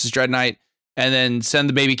in Nemesis Dreadnought, and then send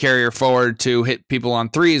the baby carrier forward to hit people on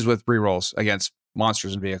 3s with rerolls against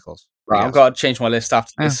monsters and vehicles. Right. I've got to change my list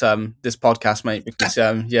after this podcast, mate, because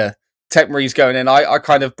Tech Marine's going in. I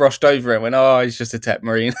kind of brushed over it and went, oh, he's just a Tech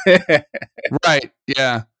Marine. Right.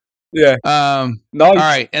 Yeah. Yeah. Nice. All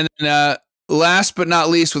right. And then last but not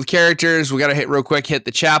least with characters, we got to hit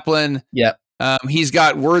the Chaplain. Yeah. He's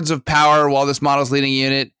got Words of Power while this model's leading a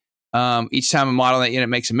unit. Each time a model in that unit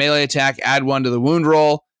makes a melee attack, add 1 to the wound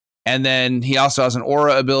roll. And then he also has an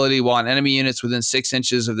aura ability while on enemy units within 6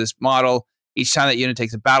 inches of this model. Each time that unit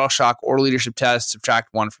takes a battle shock or leadership test, subtract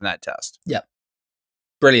 1 from that test. Yeah.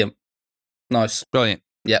 Brilliant. Nice. Brilliant.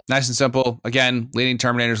 Yeah. Nice and simple. Again, leading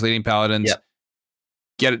Terminators, leading Paladins. Yeah.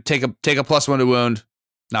 Get it. Take a +1 to wound.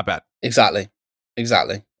 Not bad. Exactly.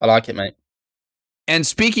 I like it, mate. And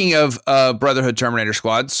speaking of Brotherhood Terminator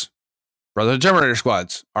squads are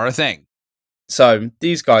a thing. So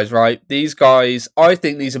these guys, right? I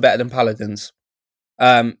think these are better than Paladins.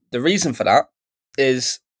 The reason for that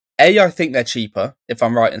is A, I think they're cheaper, if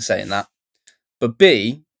I'm right in saying that. But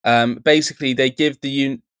B, basically they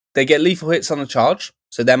get lethal hits on the charge,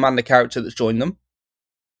 so they're man the character that's joined them,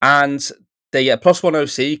 and they get +1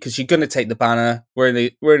 OC because you're going to take the banner. We're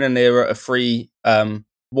in an era of free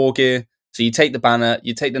war gear, so you take the banner,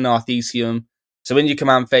 you take the Narthesium. So in your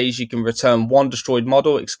command phase, you can return 1 destroyed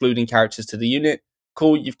model, excluding characters to the unit.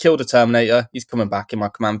 Cool, you've killed a Terminator. He's coming back in my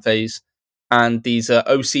command phase, and these are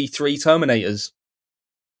OC3 Terminators.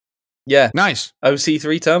 Yeah, nice.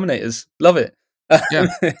 OC3 Terminators, love it. Yeah.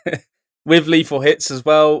 With lethal hits as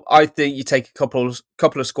well. I think you take a couple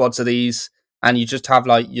of squads of these, and you just have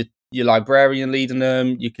like your librarian leading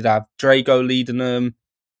them. You could have Drago leading them.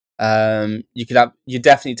 You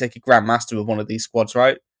definitely take a Grandmaster with one of these squads,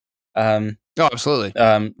 right? Oh, absolutely.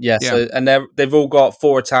 Yeah. So, and they've all got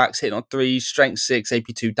 4 attacks, hitting on 3, strength 6, AP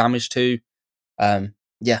 2, damage 2.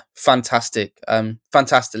 Yeah, fantastic.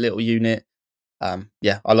 Fantastic little unit.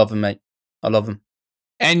 Yeah, I love them, mate. I love them.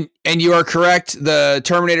 And you are correct. The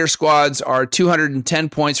Terminator squads are 210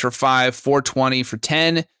 points for 5, 420 for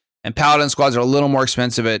 10, and Paladin squads are a little more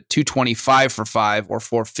expensive at 225 for 5 or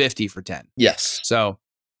 450 for 10. Yes. So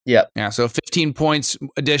yeah. So 15 points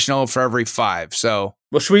additional for every 5. So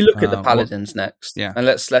well, should we look at the Paladins next? Yeah, and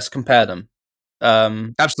let's compare them.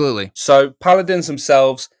 Absolutely. So Paladins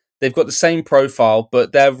themselves, they've got the same profile,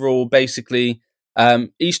 but their rule basically.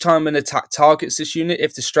 Each time an attack targets this unit,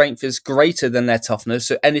 if the strength is greater than their toughness,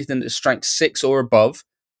 so anything that's strength 6 or above,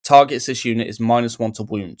 targets this unit is -1 to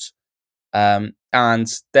wounds. And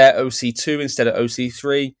they're OC2 instead of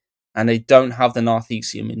OC3, and they don't have the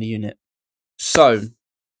Narthesium in the unit. So,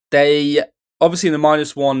 they obviously the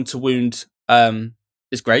 -1 to wound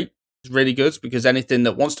is great. It's really good because anything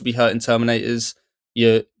that wants to be hurt in Terminators,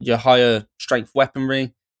 your higher strength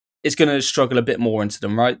weaponry, it's going to struggle a bit more into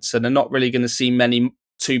them, right? So they're not really going to see many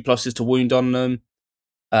 2+ to wound on them.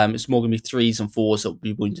 It's more going to be 3s and 4s that will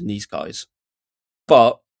be wounding these guys.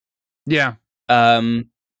 But yeah, and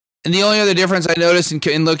the only other difference I noticed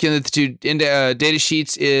in looking at the two data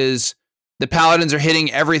sheets is the Paladins are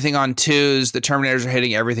hitting everything on 2s. The Terminators are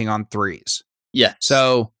hitting everything on 3s. Yeah.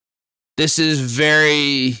 So this is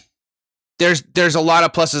very... There's a lot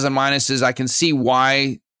of pluses and minuses. I can see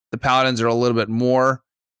why the Paladins are a little bit more.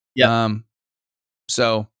 Yeah.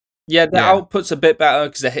 So... Yeah, the output's a bit better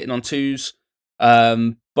because they're hitting on 2s.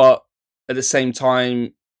 But at the same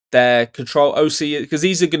time, their control OC, because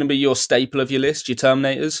these are going to be your staple of your list, your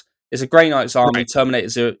Terminators. It's a Grey Knight's army, Right.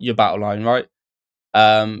 Terminators are your battle line, right?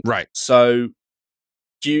 Right. So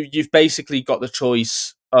you've basically got the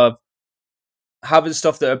choice of having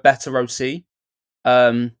stuff that are better OC,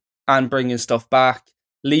 and bringing stuff back.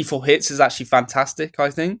 Lethal hits is actually fantastic, I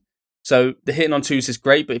think. So the hitting on 2s is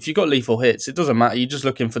great, but if you've got lethal hits, it doesn't matter. You're just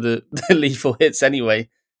looking for the lethal hits anyway,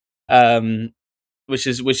 which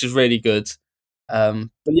is really good. But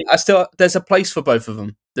yeah, there's a place for both of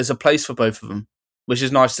them. Which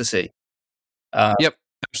is nice to see. Yep,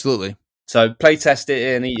 absolutely. So play test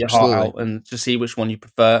it and eat your heart out, and just see which one you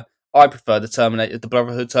prefer. I prefer the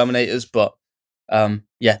Brotherhood Terminators, but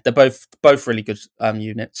they're both really good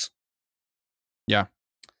units. Yeah.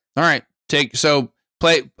 All right.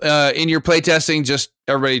 Play in your play testing. Just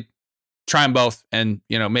everybody try them both, and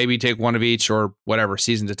maybe take one of each or whatever.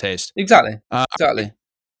 Season to taste. Exactly. Exactly.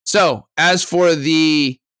 So as for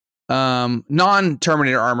the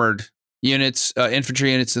non-Terminator armored units,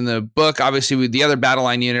 infantry units in the book, obviously the other battle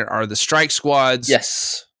line unit are the strike squads.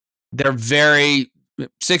 Yes. They're very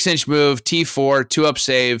 6-inch move, T4, 2-up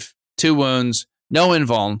save, 2 wounds, no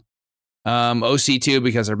invuln, OC2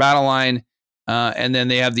 because they're battle line. And then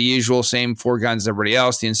they have the usual same 4 guns as everybody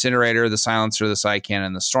else: the Incinerator, the Silencer, the Side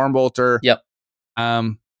Cannon, the Stormbolter. Yep.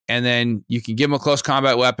 And then you can give them a close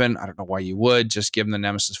combat weapon. I don't know why you would. Just give them the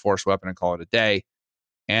Nemesis Force weapon and call it a day.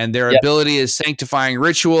 And their ability is Sanctifying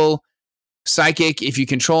Ritual. Psychic, if you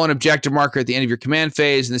control an objective marker at the end of your command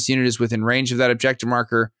phase, and this unit is within range of that objective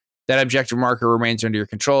marker remains under your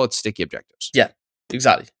control. It's sticky objectives. Yeah,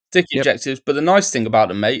 exactly. Sticky objectives. But the nice thing about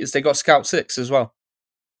them, mate, is they got Scout 6 as well.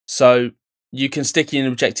 So you can sticky an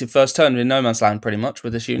objective first turn in No Man's Land pretty much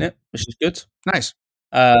with this unit, which is good. Nice.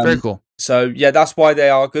 Very cool. So yeah, that's why they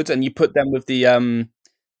are good. And you put them with the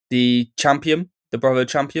champion, the Brotherhood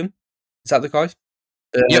champion. Is that the guy?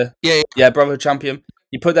 Yeah, Brotherhood champion.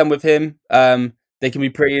 You put them with him. They can be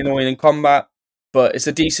pretty annoying in combat, but it's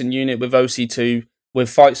a decent unit with OC2 with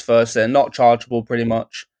fights first. They're not chargeable pretty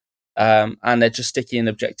much, and they're just sticky in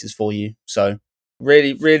objectives for you. So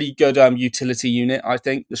really, really good utility unit. I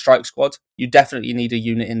think the Strike Squad. You definitely need a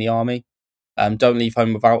unit in the army. Don't leave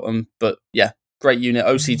home without them. But yeah, great unit.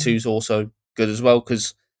 OC2 is also good as well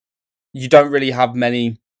because you don't really have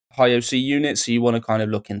many high OC units, so you want to kind of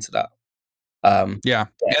look into that. And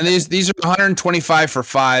these are 125 for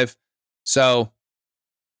 5, so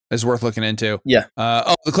it's worth looking into. Yeah.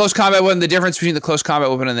 The close combat weapon. The difference between the close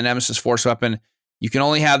combat weapon and the Nemesis Force weapon: you can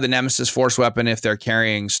only have the Nemesis Force weapon if they're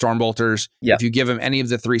carrying Stormbolters. Yeah. If you give them any of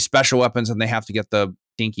the 3 special weapons, then they have to get the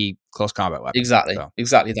dinky close combat weapon. Exactly.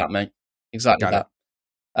 Exactly that, mate. Exactly that.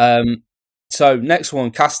 So next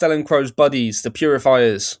one, Castellan Crow's buddies, the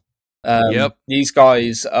Purifiers. These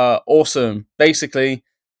guys are awesome. Basically,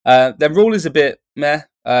 their rule is a bit meh.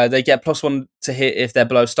 They get +1 to hit if they're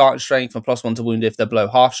below starting strength, and +1 to wound if they're below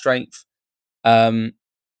half strength.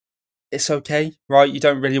 It's okay, right? You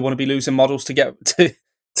don't really want to be losing models to get to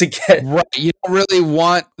get. Right. You don't really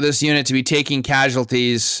want this unit to be taking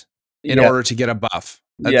casualties in order to get a buff.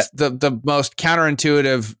 That's the most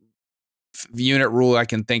counterintuitive unit rule I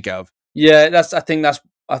can think of. Yeah, I think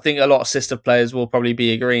a lot of sister players will probably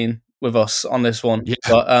be agreeing with us on this one.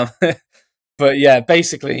 Yeah. But yeah,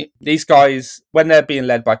 basically these guys, when they're being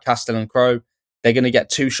led by Castellan Crow, they're going to get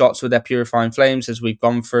 2 shots with their Purifying Flames, as we've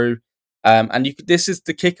gone through. And this is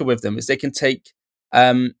the kicker with them, is they can take.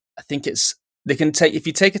 If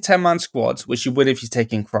you take a 10-man squad, which you would if you're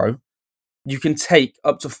taking Crow, you can take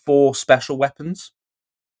up to 4 special weapons.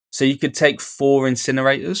 So you could take 4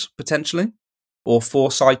 incinerators potentially, or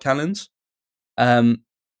 4 side cannons,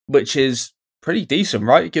 which is pretty decent,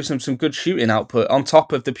 right? It gives them some good shooting output on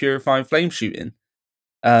top of the Purifying Flame shooting.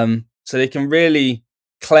 So they can really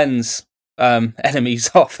cleanse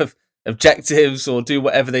enemies off of objectives or do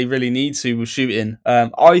whatever they really need to with shooting.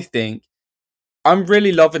 I think I'm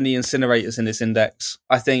really loving the incinerators in this index.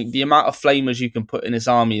 I think the amount of flamers you can put in this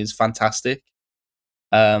army is fantastic.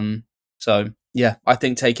 So yeah, I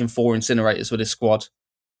think taking 4 incinerators with this squad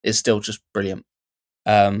is still just brilliant.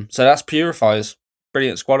 So that's Purifiers.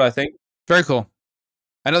 Brilliant squad, I think. Very cool.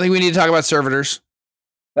 I don't think we need to talk about servitors.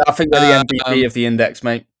 I think they're the MVP of the index,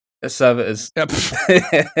 mate. The servitors. Yep.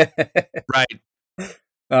 Right.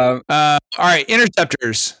 All right,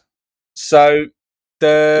 interceptors. So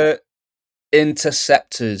the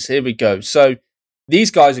interceptors. Here we go. So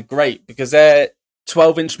these guys are great because they're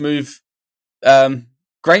 12-inch move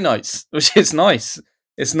Grey Knights, which is nice.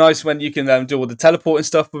 It's nice when you can do all the teleporting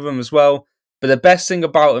stuff with them as well. But the best thing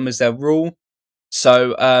about them is their rule.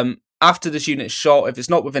 So after this unit's shot, if it's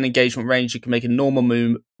not within engagement range, you can make a normal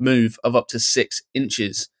move of up to 6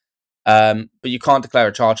 inches. But you can't declare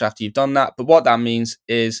a charge after you've done that. But what that means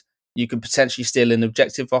is you could potentially steal an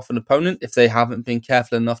objective off an opponent if they haven't been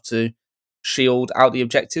careful enough to shield out the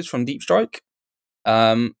objectives from deep strike.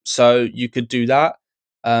 So you could do that.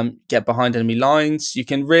 Get behind enemy lines. You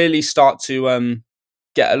can really start to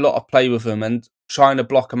get a lot of play with them, and trying to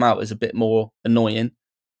block them out is a bit more annoying.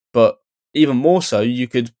 But even more so, you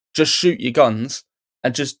could just shoot your guns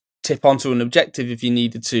and just tip onto an objective if you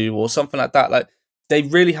needed to, or something like that. Like, they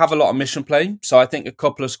really have a lot of mission play, so I think a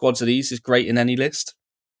couple of squads of these is great in any list.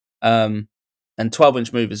 And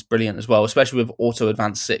 12-inch move is brilliant as well, especially with auto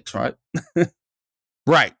advance 6, right?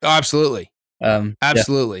 Right. Oh, absolutely.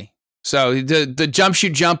 Absolutely. Yeah. So the jump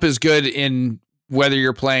shoot jump is good in whether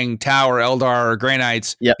you're playing Tau or Eldar or Grey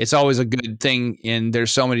Knights. Yep. It's always a good thing, and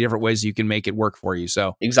there's so many different ways you can make it work for you.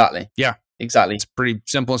 So exactly. Yeah. Exactly. It's pretty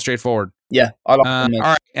simple and straightforward. Yeah. I like all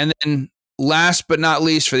right. And then last but not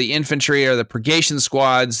least, for the infantry or the purgation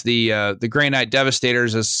squads, the Grey Knight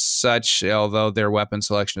Devastators as such, although their weapon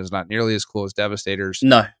selection is not nearly as cool as Devastators.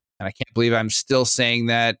 No. And I can't believe I'm still saying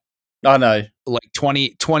that. I know. Like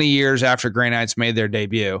 20 years after Grey Knights made their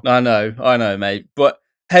debut. I know, mate. But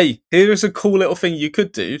hey, here's a cool little thing you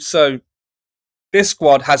could do. So this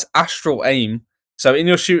squad has astral aim. So in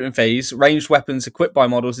your shooting phase, ranged weapons equipped by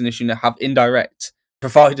models in this unit have indirect,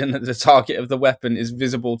 providing that the target of the weapon is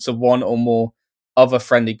visible to one or more other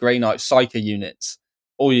friendly Grey Knight Psyker units.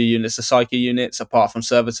 All your units are Psyker units, apart from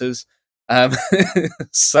servitors.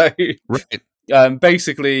 So right.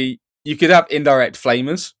 Basically, you could have indirect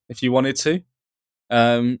flamers if you wanted to.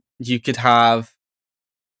 You could have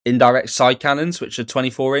indirect side cannons, which are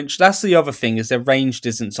 24-inch. That's the other thing, is their ranged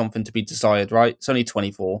isn't something to be desired, right? It's only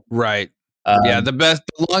 24. Right. Yeah, the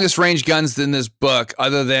longest range guns in this book,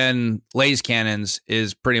 other than laser cannons,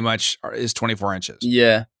 is pretty much 24 inches.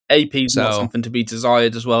 Yeah. AP is not something to be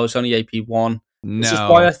desired as well. It's only AP 1. No. This is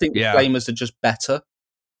why I think the flamers are just better.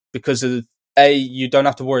 Because of A, you don't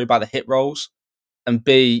have to worry about the hit rolls. And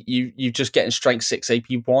B, you just getting strength 6 AP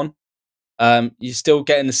 1. You're still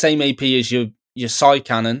getting the same AP as your side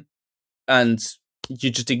cannon, and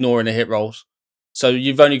you're just ignoring the hit rolls. So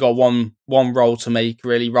you've only got one roll to make,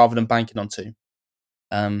 really, rather than banking on 2.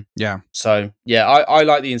 Yeah. So yeah, I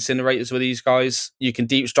like the incinerators with these guys. You can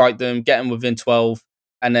deep strike them, get them within 12,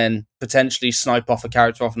 and then potentially snipe off a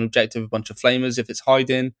character off an objective with a bunch of flamers if it's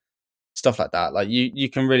hiding, stuff like that. Like you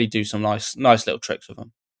can really do some nice little tricks with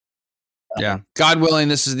them. Yeah. God willing,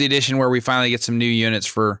 this is the edition where we finally get some new units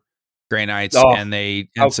for Grey Knights, and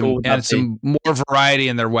some more variety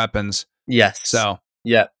in their weapons. Yes. So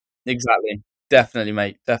yeah, exactly. Definitely,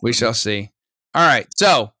 mate. Definitely. We shall see. All right.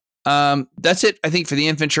 So that's it, I think, for the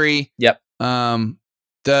infantry. Yep.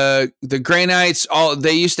 The Grey Knights,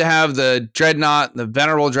 they used to have the Dreadnought, the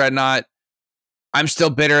Venerable Dreadnought. I'm still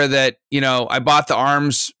bitter that, I bought the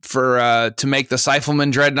arms for to make the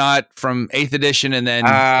Sifleman Dreadnought from 8th edition and then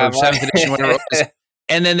or 7th edition, whatever it was.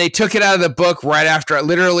 And then they took it out of the book right after,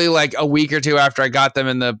 literally like a week or two after I got them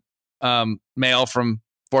in the mail from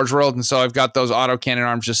Forge World. And so I've got those autocannon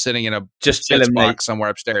arms just sitting in a box somewhere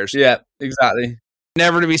upstairs. Yeah, exactly.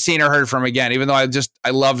 Never to be seen or heard from again, even though I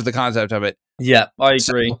loved the concept of it. Yeah, I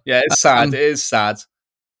agree. So, yeah, it's sad. It is sad.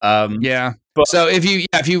 Yeah. But so if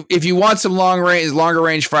you want some longer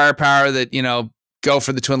range firepower that, go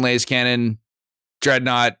for the twin laser cannon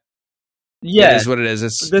Dreadnought. Yeah. It is what it is.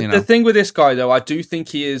 It's the thing with this guy though, I do think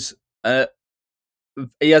he has a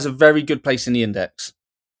very good place in the index.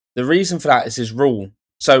 The reason for that is his rule.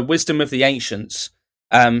 So Wisdom of the Ancients,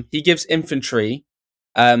 he gives infantry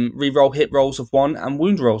reroll hit rolls of 1 and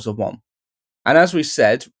wound rolls of 1. And as we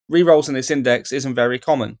said, rerolls in this index isn't very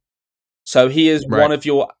common. So he is one of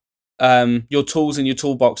your tools in your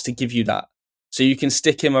toolbox to give you that. So you can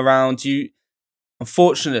stick him around.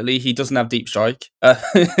 Unfortunately, he doesn't have deep strike,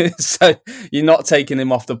 so you're not taking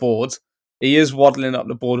him off the board. He is waddling up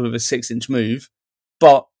the board with a 6-inch move,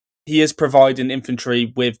 but he is providing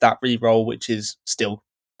infantry with that reroll, which is still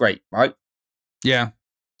great, right? Yeah.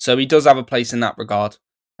 So he does have a place in that regard.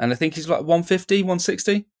 And I think he's like 150,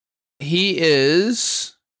 160? He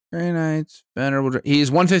is... Very nice. Venerable.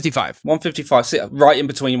 He's 155. 155. Sit right in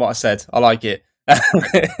between what I said. I like it.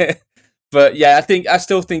 But yeah, I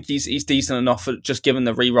still think he's decent enough for just giving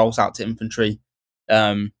the rerolls out to infantry.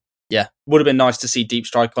 Yeah, would have been nice to see deep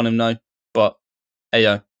strike on him though. But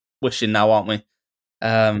hey, wishing now, aren't we?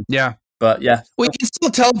 Yeah. But yeah, well, you can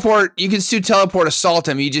still teleport. You can still teleport assault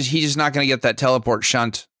him. He's just not going to get that teleport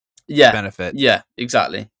shunt benefit. Yeah,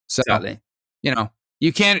 exactly. So Exactly.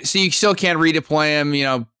 you can't. So you still can't redeploy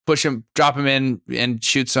him. Push him, drop him in, and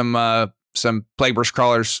shoot some plague burst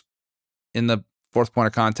crawlers in the fourth point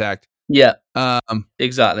of contact. Yeah.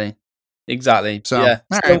 Exactly. So yeah,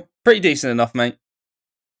 still right. pretty decent enough, mate.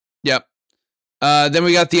 Yep. Then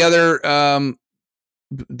we got the other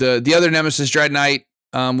the other Nemesis Dread Knight,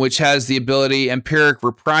 which has the ability Empiric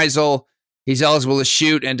Reprisal. He's eligible to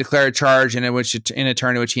shoot and declare a charge in a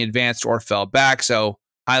turn in which he advanced or fell back. So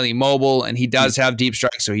highly mobile, and he does have Deep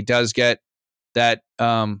Strike, so he does get that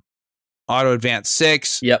auto advance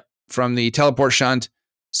 6 from the teleport shunt.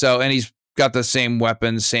 So, and he's got the same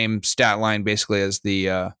weapons, same stat line basically as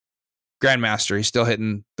the Grandmaster. He's still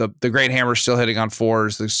hitting the Great Hammer is still hitting on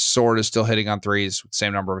 4s. The sword is still hitting on 3s with the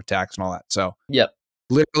same number of attacks and all that. So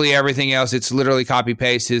literally everything else, it's literally copy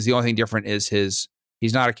paste. The only thing different is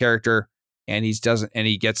he's not a character, and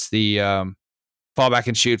he gets the fall back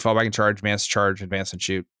and shoot, fall back and charge, advance and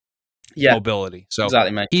shoot. Mobility. So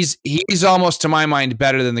exactly, mate. He's almost, to my mind,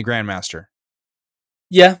 better than the Grandmaster.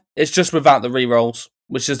 Yeah, it's just without the rerolls,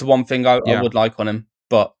 which is the one thing I would like on him.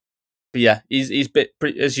 But yeah, he's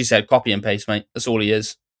as you said, copy and paste, mate. That's all he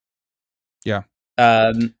is. Yeah.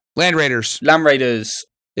 Land Raiders.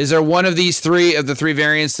 Is there one of these three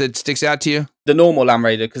variants that sticks out to you? The normal Land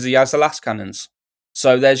Raider, because he has the last cannons.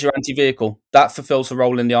 So there's your anti-vehicle. That fulfills the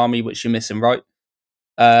role in the army which you're missing, right?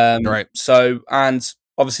 Right. So, and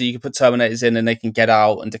obviously you can put Terminators in and they can get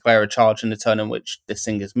out and declare a charge in the turn in which this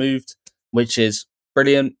thing is moved, which is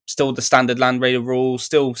brilliant. Still the standard Land Raider rules,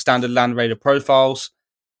 still standard Land Raider profiles.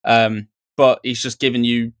 But he's just giving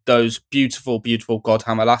you those beautiful, beautiful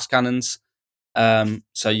Godhammer last cannons.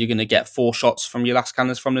 So you're going to get 4 shots from your last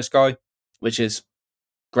cannons from this guy, which is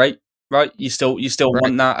great, right? You still right.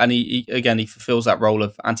 want that, and he fulfills that role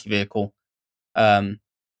of anti-vehicle. And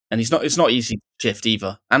it's not easy to shift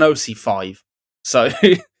either. And OC5, so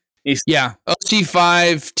he's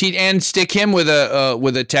OC5 and stick him with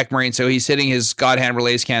a Tech Marine, so he's hitting his God Hammer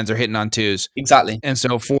laser cannons are hitting on 2s exactly, and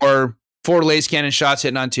so 4 laser cannon shots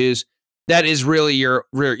hitting on 2s. That is really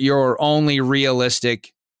your only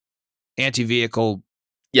realistic anti-vehicle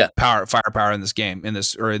firepower in this game, in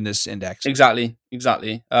this index. Exactly.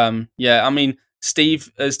 I mean,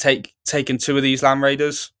 Steve has taken 2 of these Land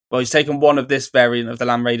Raiders. Well, he's taken one of this variant of the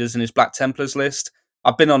Land Raiders in his Black Templars list.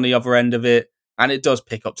 I've been on the other end of it, and it does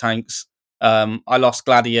pick up tanks. I lost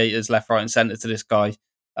gladiators left, right, and center to this guy.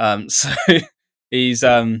 So he's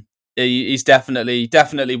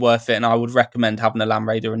definitely worth it, and I would recommend having a Land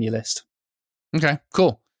Raider in your list. Okay,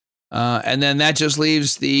 cool. And then that just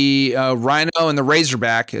leaves the Rhino and the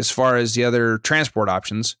Razorback as far as the other transport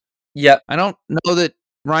options. Yeah, I don't know that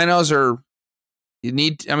Rhinos are.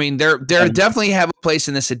 They're definitely have a place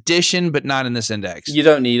in this edition, but not in this index. You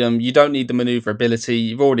don't need them. You don't need the maneuverability.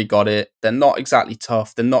 You've already got it. They're not exactly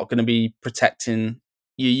tough. They're not going to be protecting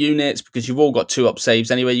your units because you've all got 2-up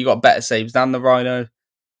saves anyway. You got better saves than the Rhino.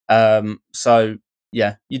 So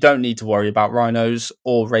yeah, you don't need to worry about Rhinos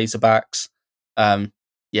or Razorbacks. They're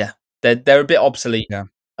a bit obsolete. Yeah.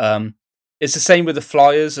 It's the same with the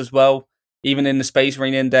Flyers as well. Even in the Space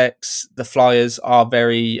Marine Index, the Flyers are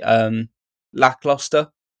very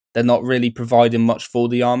lackluster. They're not really providing much for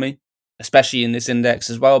the army, especially in this index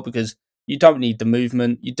as well, because you don't need the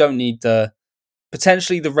movement. You don't need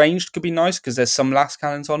potentially the ranged could be nice because there's some last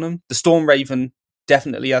cannons on them. The Storm Raven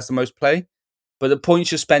definitely has the most play, but the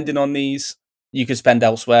points you're spending on these, you could spend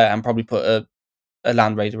elsewhere and probably put a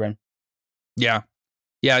Land Raider in. Yeah.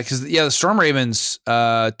 Yeah, because the Storm Raven's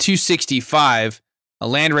 265, a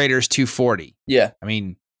Land Raider's 240. Yeah. I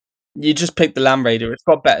mean, you just pick the Land Raider. It's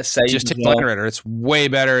got better saves. Just take the Land Raider. It's way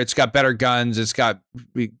better. It's got better guns. It's got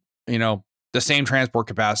the same transport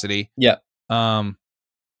capacity. Yeah.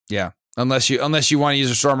 Yeah. Unless you want to use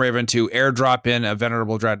a Storm Raven to airdrop in a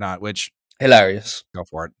Venerable Dreadnought, which hilarious. Go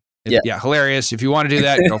for it. Yeah, hilarious. If you want to do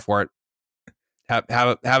that, go for it.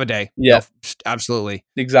 Have a day. Yeah, absolutely.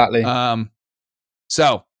 Exactly.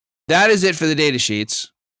 So that is it for the data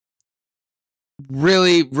sheets.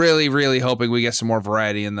 Really, really, really hoping we get some more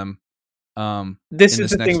variety in them. This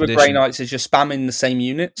is the thing with Grey Knights is you're spamming the same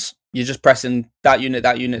units. You're just pressing that unit,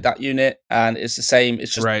 and it's the same.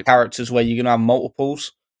 It's just characters where you're gonna have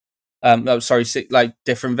multiples.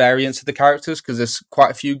 Different variants of the characters because there's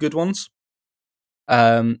quite a few good ones.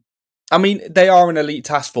 I mean, they are an elite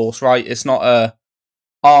task force, right? It's not a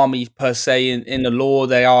army per se in the lore.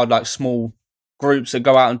 They are like small groups that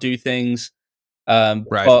go out and do things.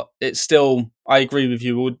 But it's still, I agree with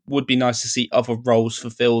you. Would be nice to see other roles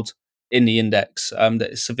fulfilled in the index that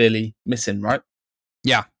is severely missing, right?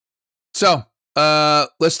 Yeah. So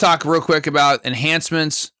let's talk real quick about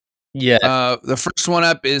enhancements. Yeah. The first one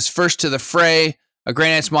up is First to the Fray, a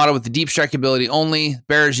Grey Knight's model with the deep strike ability only.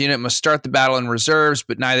 Bearer's unit must start the battle in reserves,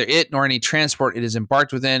 but neither it nor any transport it is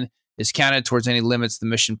embarked within is counted towards any limits the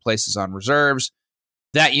mission places on reserves.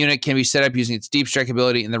 That unit can be set up using its deep strike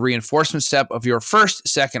ability in the reinforcement step of your first,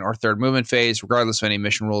 second, or third movement phase, regardless of any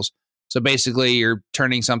mission rules. So basically, you're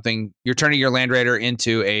turning your Land Raider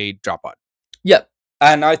into a drop pod. Yep.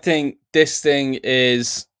 And I think this thing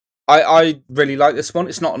is, I really like this one.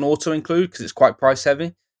 It's not an auto include because it's quite price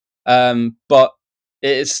heavy, but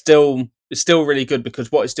it's still really good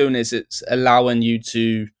because what it's doing is it's allowing you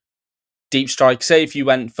to deep strike. Say if you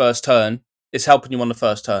went first turn, it's helping you on the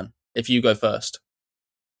first turn if you go first.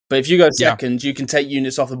 But if you go second, you can take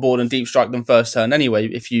units off the board and deep strike them first turn anyway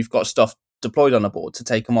if you've got stuff deployed on the board to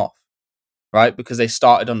take them off, right? Because they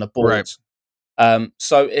started on the board. Right.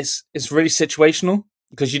 So it's really situational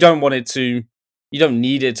because you don't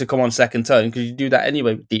need it to come on second turn because you do that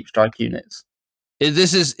anyway with deep strike units.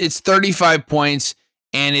 It's 35 points,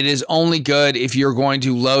 and it is only good if you're going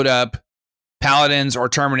to load up Paladins or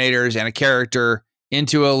Terminators and a character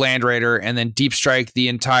into a Land Raider and then deep strike the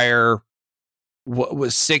entire what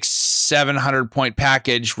was 600-700 point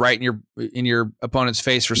package right in your opponent's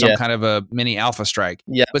face for some kind of a mini alpha strike.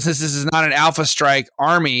 Yeah. But since this is not an alpha strike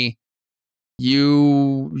army,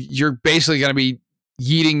 you're basically going to be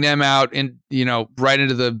yeeting them out and right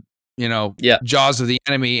into the jaws of the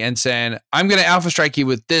enemy and saying, I'm going to alpha strike you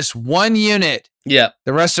with this one unit. Yeah.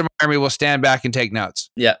 The rest of my army will stand back and take notes.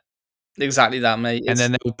 Yeah. Exactly that, mate. And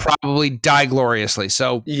then they will probably die gloriously.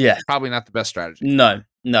 So yeah, probably not the best strategy.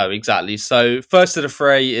 No, exactly. So First to the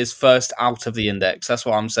Fray is first out of the index. That's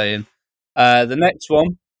what I'm saying. The next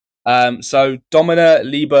one, so Domina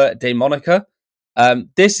Liber Daemonica.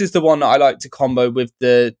 This is the one that I like to combo with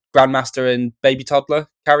the Grandmaster and Baby Toddler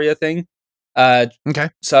carrier thing. Okay.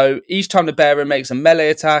 So each time the bearer makes a melee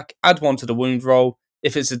attack, add 1 to the wound roll.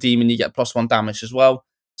 If it's a demon, you get +1 damage as well.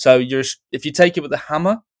 So if you take it with a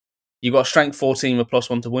hammer, you got a strength 14 with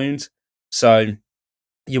 +1 to wound. So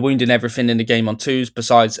you're wounding everything in the game on 2s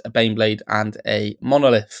besides a Baneblade and a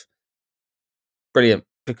Monolith. Brilliant,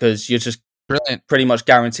 because you're just pretty much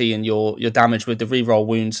guaranteeing your damage with the reroll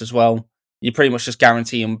wounds as well. You're pretty much just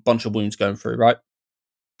guaranteeing a bunch of wounds going through, right?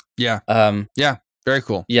 Yeah. Yeah. Very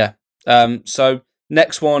cool. Yeah. So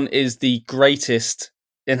next one is the greatest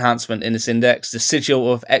enhancement in this index, the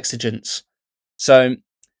Sigil of Exigence. So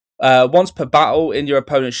once per battle in your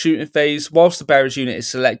opponent's shooting phase, whilst the bearer's unit is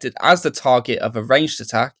selected as the target of a ranged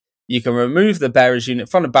attack, you can remove the bearer's unit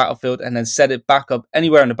from the battlefield and then set it back up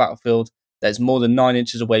anywhere on the battlefield that is more than 9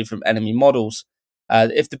 inches away from enemy models.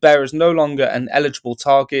 If the bearer is no longer an eligible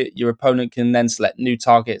target, your opponent can then select new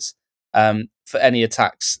targets for any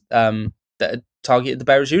attacks that target the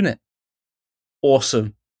bearer's unit.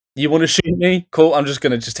 Awesome. You want to shoot me? Cool. I'm just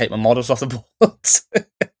going to take my models off the board.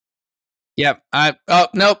 Yep.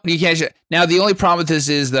 Nope. You can't shoot. Now, the only problem with this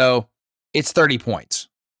is, though, it's 30 points.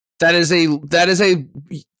 That is a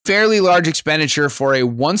fairly large expenditure for a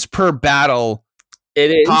once per battle.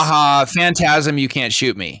 It is. Haha, phantasm, you can't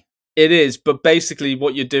shoot me. It is, but basically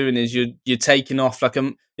what you're doing is you're taking off like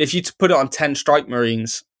if you put it on 10 strike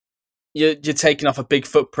marines, you're taking off a big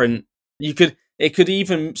footprint. It could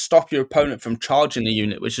even stop your opponent from charging the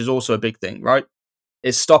unit, which is also a big thing, right?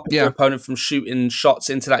 It's stopping your opponent from shooting shots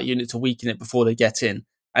into that unit to weaken it before they get in.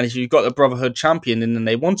 And if you've got the Brotherhood champion and then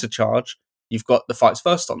they want to charge, you've got the fights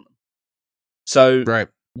first on them. So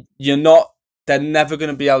they're never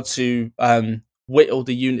going to be able to whittle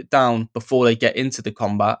the unit down before they get into the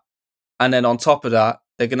combat. And then on top of that,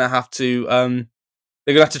 they're going to have to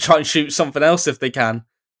try and shoot something else if they can.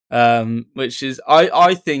 Which is,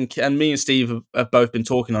 I think, and me and Steve have both been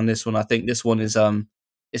talking on this one. I think this one is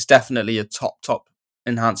it's definitely a top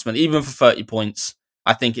enhancement, even for 30 points.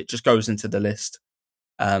 I think it just goes into the list.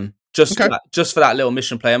 Just for that little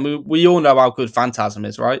mission play. And we all know how good Phantasm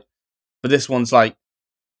is, right? But this one's like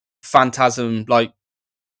Phantasm, like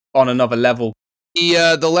on another level.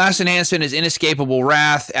 The last enhancement is Inescapable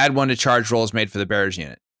Wrath. Add 1 to charge rolls made for the bearer's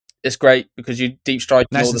unit. It's great because you deep strike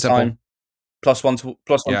all the time. +1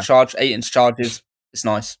 to charge, 8-inch charges. It's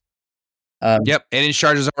nice. Yep, 8-inch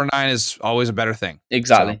charges over 9 is always a better thing.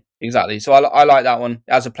 Exactly. So I like that one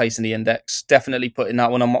as a place in the index. Definitely putting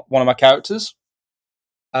that one on one of my characters.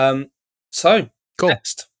 So cool.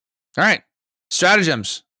 Next. All right,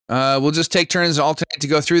 stratagems. We'll just take turns and alternate to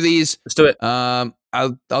go through these. Let's do it.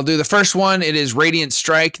 I'll do the first one. It is Radiant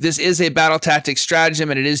Strike. This is a battle tactics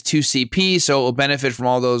stratagem, and it is 2 CP, so it will benefit from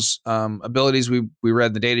all those abilities we read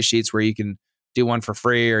in the data sheets, where you can do one for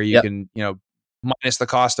free, or you can minus the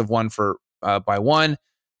cost of one for by 1.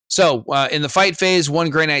 So in the fight phase, 1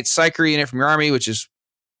 Grey Knight Psyker unit from your army, which is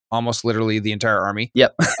almost literally the entire army.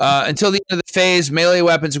 Yep. Until the end of the phase, melee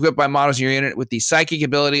weapons equipped by models in your unit with the psychic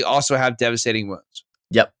ability also have devastating wounds.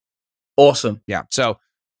 Yep. Awesome. Yeah. So,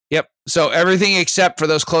 yep. So everything except for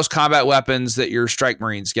those close combat weapons that your strike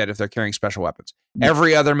marines get if they're carrying special weapons. Yep.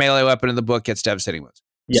 Every other melee weapon in the book gets devastating wounds.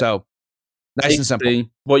 Yep. So nice and simple.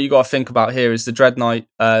 What you got to think about here is the Dread Knight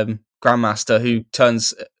Grandmaster who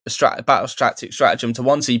turns a battle tactic stratagem to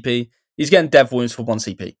 1 CP. He's getting dev wounds for 1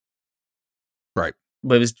 CP. Right.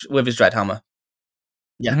 With his Dread Hammer.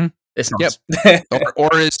 Yeah. Mm-hmm. It's nice. Yep. or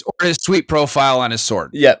his sweet profile on his sword.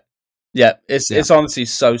 Yep. Yeah. It's honestly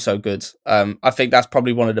so good. I think that's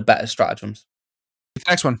probably one of the better stratagems.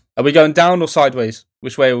 Next one. Are we going down or sideways?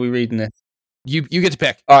 Which way are we reading this? You get to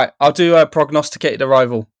pick. All right. I'll do a prognosticated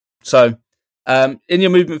arrival. So, in your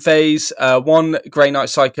movement phase, 1 Grey Knight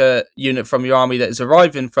Psyker unit from your army that is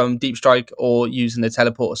arriving from Deep Strike or using the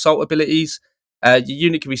teleport assault abilities. Your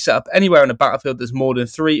unit can be set up anywhere on the battlefield that's more than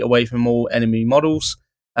 3 away from all enemy models.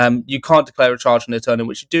 You can't declare a charge on the turn in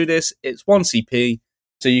which you do this. It's 1 CP,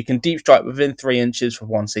 so you can Deep Strike within 3 inches for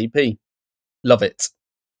 1 CP. Love it.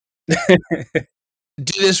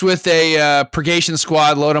 Do this with a purgation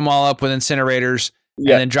squad, load them all up with incinerators, and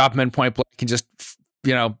then drop them in point blank and just,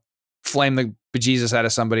 flame the bejesus out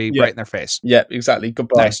of somebody right in their face. Yeah, exactly.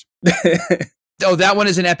 Goodbye. Nice. Oh, that one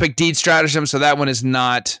is an epic deed stratagem, so that one is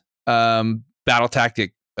not battle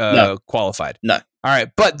tactic qualified. No. All right,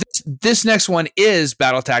 but this next one is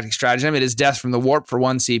battle tactic stratagem. It is Death from the Warp for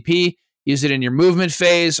 1 CP. Use it in your movement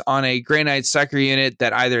phase on a Grey Knight Psyker unit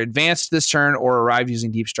that either advanced this turn or arrived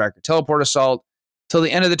using Deep Strike or Teleport Assault. Till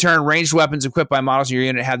the end of the turn, ranged weapons equipped by models in your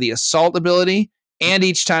unit have the Assault ability, and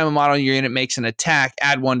each time a model in your unit makes an attack,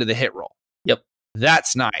 add 1 to the hit roll. Yep.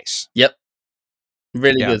 That's nice. Yep.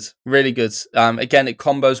 Really good. Really good. Again, it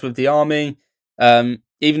combos with the army. Even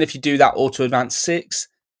if you do that auto advance 6,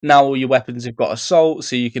 now all your weapons have got assault,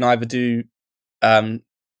 so you can either do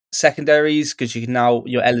secondaries because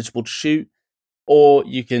you're eligible to shoot, or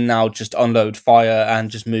you can now just unload fire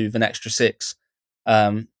and just move an extra 6.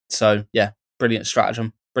 So yeah, brilliant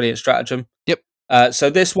stratagem. Yep. So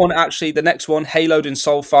this one, actually, the next one, Haloed in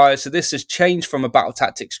Soulfire. So this has changed from a battle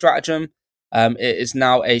tactic stratagem. It is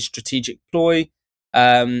now a strategic ploy.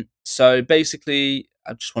 So basically,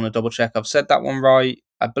 I just want to double check I've said that one right.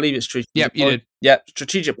 I believe it's strategic. Yep, you did. Yep,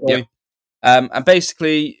 strategic ploy. Yep. And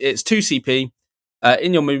basically, it's 2 CP.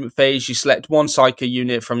 In your movement phase, you select 1 Psyker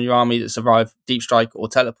unit from your army that survived Deep Strike or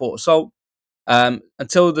Teleport Assault.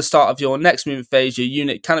 Until the start of your next movement phase, your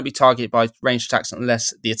unit cannot be targeted by ranged attacks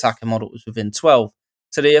unless the attacker model is within 12.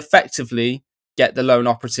 So they effectively get the lone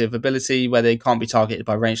operative ability where they can't be targeted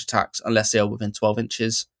by ranged attacks unless they are within 12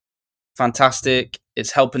 inches. Fantastic.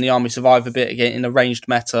 It's helping the army survive a bit again in a ranged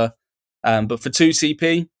meta. But for 2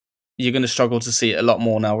 CP, you're going to struggle to see it a lot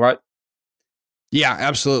more now, right? Yeah,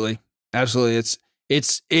 absolutely. It's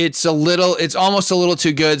almost a little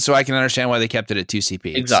too good, so I can understand why they kept it at 2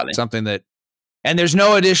 CP. Exactly. It's something that, and there's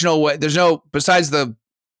no additional way. There's no, besides the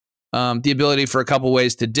ability for a couple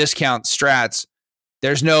ways to discount strats.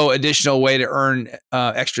 There's no additional way to earn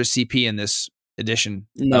extra CP in this edition.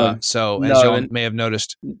 No. As you may have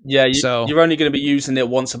noticed. Yeah. You're only going to be using it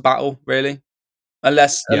once a battle, really.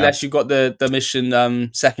 Unless you've got the mission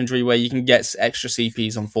secondary where you can get extra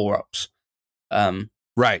CPs on 4-ups.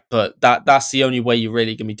 Right. But that's the only way you're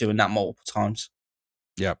really going to be doing that multiple times.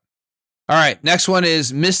 Yep. All right. Next one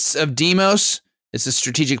is Mists of Deimos. It's a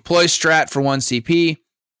strategic ploy strat for 1 CP.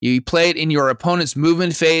 You play it in your opponent's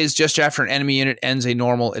movement phase just after an enemy unit ends a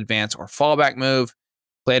normal advance or fallback move.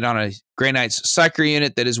 Play it on a Grey Knight's Psyker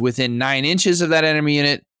unit that is within 9 inches of that enemy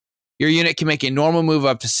unit. Your unit can make a normal move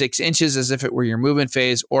up to 6 inches as if it were your movement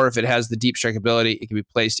phase, or if it has the Deep Strike ability, it can be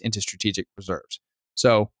placed into strategic reserves.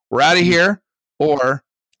 So we're out of here, or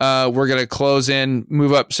we're going to close in,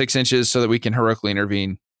 move up 6 inches so that we can heroically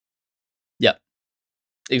intervene. Yep.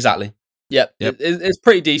 Exactly. Yep. It's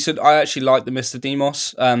pretty decent. I actually like the Mr.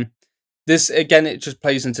 Demos. This, again, it just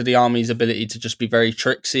plays into the army's ability to just be very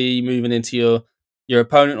tricksy, moving into your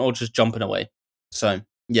opponent or just jumping away. So,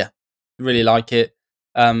 yeah, really like it.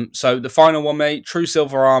 So the final one, mate, True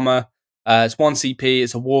Silver Armor. It's 1 CP.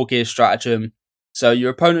 It's a war gear stratagem. So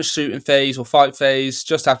your opponent's shooting phase or fight phase,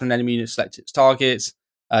 just after an enemy unit selects its targets,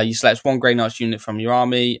 you select 1 Grey Knight unit from your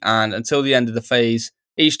army, and until the end of the phase,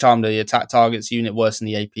 each time the attack targets unit worsen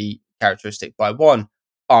the AP characteristic by 1.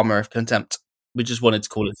 Armor of Contempt. We just wanted to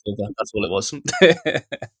call it silver. That's all it was.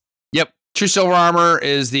 Yep. True Silver Armor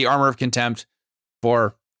is the Armor of Contempt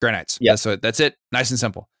for Grey Knights. Yep. That's it. Nice and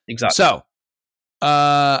simple. Exactly. So,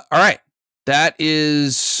 all right. That's the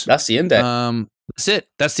index. That's the index. That's it.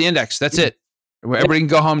 That's the index. That's it. Everybody can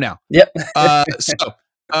go home now. Yep. So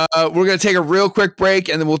we're going to take a real quick break,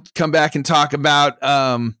 and then we'll come back and talk about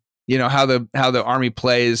how the army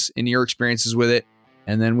plays and your experiences with it,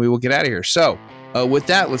 and then we will get out of here. So with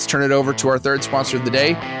that, let's turn it over to our third sponsor of the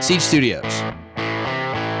day, Siege Studios.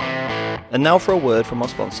 And now for a word from our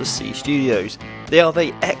sponsor, Siege Studios. They are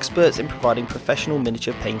the experts in providing professional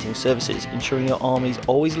miniature painting services, ensuring your armies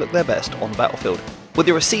always look their best on the battlefield. Whether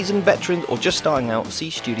you're a seasoned veteran or just starting out,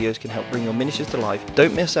 Siege Studios can help bring your miniatures to life.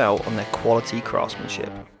 Don't miss out on their quality craftsmanship.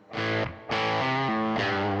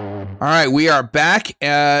 All right, we are back.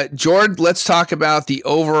 Jord, let's talk about the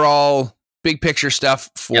overall big picture stuff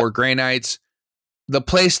for Grey Knights. The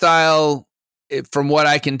play style, from what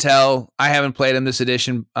I can tell, I haven't played in this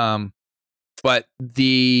edition, but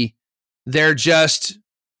they're just,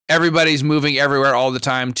 everybody's moving everywhere all the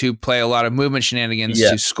time to play a lot of movement shenanigans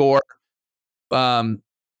to score.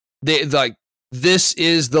 This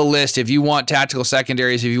is the list. If you want tactical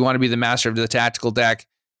secondaries, if you want to be the master of the tactical deck,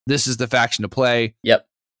 this is the faction to play. Yep.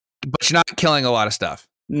 But you're not killing a lot of stuff.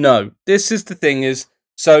 No, this is the thing is,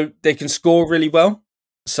 so they can score really well.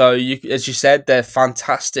 So as you said, they're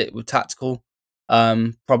fantastic with tactical.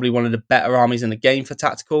 Probably one of the better armies in the game for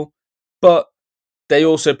tactical. But they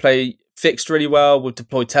also play fixed really well with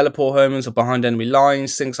deployed teleport homers or behind enemy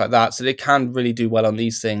lines, things like that. So they can really do well on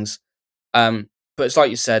these things. But it's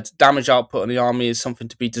like you said, damage output on the army is something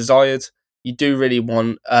to be desired. You do really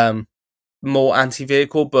want more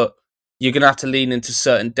anti-vehicle, but you're going to have to lean into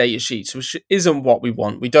certain data sheets, which isn't what we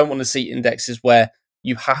want. We don't want to see indexes where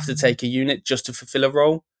you have to take a unit just to fulfill a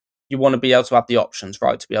role. You want to be able to have the options,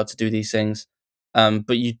 right, to be able to do these things.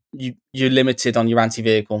 But you're limited on your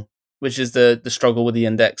anti-vehicle, which is the struggle with the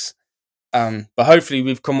index. But hopefully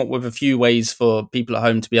we've come up with a few ways for people at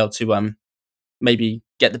home to be able to maybe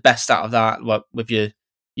get the best out of that, with your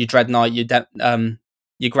Dread Knight, your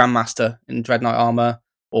Grandmaster in Dread Knight armor,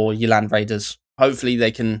 or your Land Raiders. Hopefully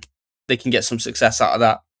they can get some success out of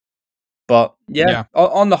that. But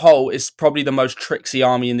on the whole, it's probably the most tricksy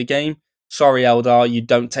army in the game. Sorry, Eldar, you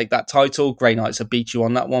don't take that title. Grey Knights have beat you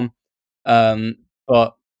on that one.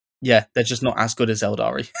 But yeah, they're just not as good as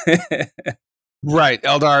Eldari. Right,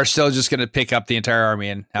 Eldar are still just going to pick up the entire army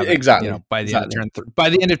and have it, by the end of by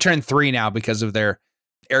the end of turn 3 now, because of their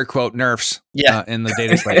air quote nerfs in the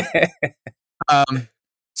data slate. All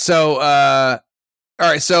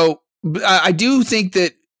right, so I do think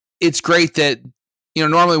that it's great that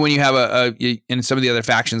normally when you have in some of the other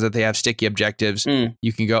factions that they have sticky objectives,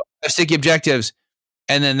 you can go sticky objectives,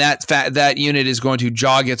 and then that unit is going to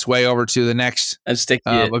jog its way over to the next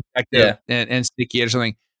objective and sticky it or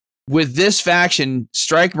something. With this faction,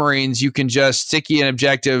 Strike Marines, you can just sticky an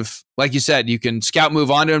objective, like you said. You can scout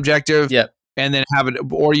move onto an objective, and then have it,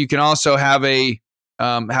 or you can also have a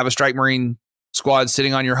Strike Marine squad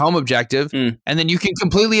sitting on your home objective, and then you can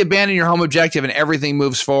completely abandon your home objective, and everything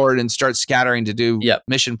moves forward and starts scattering to do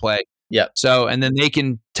mission play. So, and then they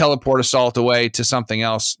can teleport assault away to something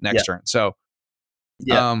else next turn. So,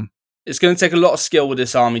 it's going to take a lot of skill with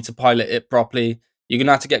this army to pilot it properly. You're going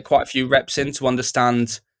to have to get quite a few reps in to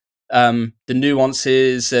understand the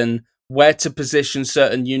nuances and where to position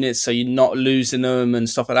certain units so you're not losing them and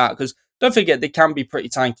stuff like that. Because don't forget, they can be pretty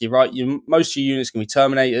tanky, right? Most of your units can be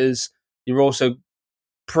Terminators. You're also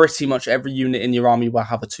pretty much every unit in your army will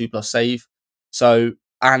have a 2+ save. So,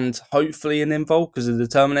 and hopefully an invul because of the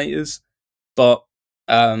Terminators. But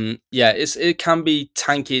it can be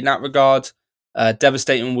tanky in that regard.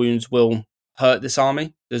 Devastating wounds will hurt this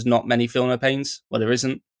army. There's not many Feel No Pains. Well, there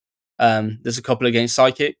isn't. There's a couple against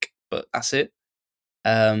Psychic, but that's it.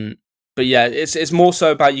 But yeah, it's more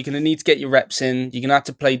so about you're going to need to get your reps in. You're going to have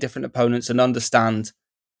to play different opponents and understand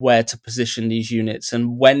where to position these units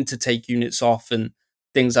and when to take units off and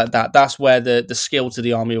things like that. That's where the skill to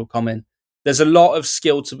the army will come in. There's a lot of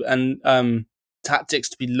skill and tactics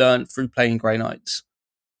to be learned through playing Grey Knights,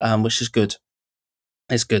 which is good.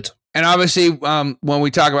 It's good. And obviously, when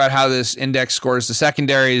we talk about how this index scores the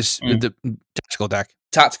secondaries, the tactical deck.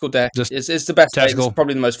 Tactical deck is the best way. It's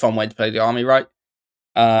probably the most fun way to play the army, right?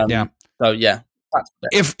 So yeah.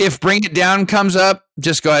 If Bring It Down comes up,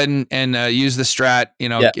 just go ahead and use the strat.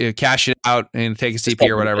 Cash it out and take a CP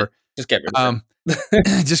or whatever. Just get rid of it.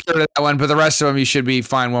 Just get rid of that one. But the rest of them, you should be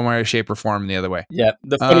fine one way, shape, or form the other way. Yeah.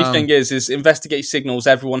 The funny thing is Investigate Signals.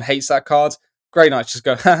 Everyone hates that card. Grey Knights just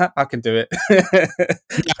go, I can do it.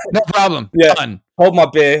 No problem. Yeah. Done. Hold my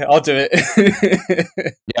beer. I'll do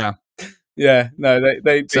it. Yeah. Yeah. No,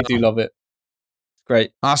 they do love it.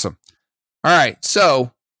 Great. Awesome. All right.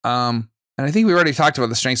 So, and I think we already talked about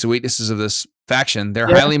the strengths and weaknesses of this faction. They're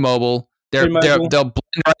highly mobile. They'll blend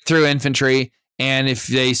right through infantry, and if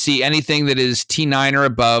they see anything that is T9 or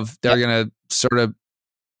above, they're going to sort of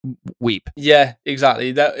weep. Yeah,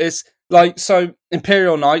 exactly. That is like, so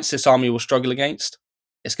Imperial Knights, this army will struggle against.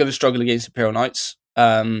 It's going to struggle against Imperial Knights.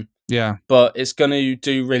 But it's going to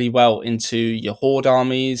do really well into your Horde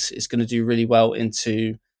armies. It's going to do really well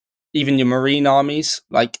into even your Marine armies,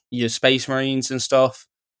 like your Space Marines and stuff,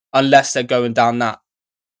 unless they're going down that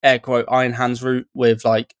air quote Iron Hands route with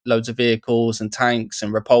like loads of vehicles and tanks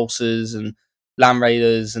and repulsors and Land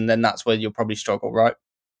Raiders, and then that's where you'll probably struggle, right?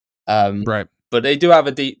 Right. But they do have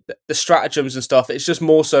the stratagems and stuff. It's just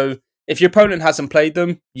more so if your opponent hasn't played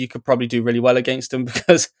them, you could probably do really well against them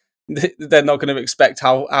because they're not going to expect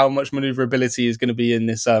how much maneuverability is going to be in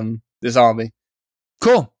this army.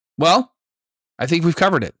 Cool. Well, I think we've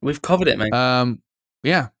covered it. We've covered it, mate.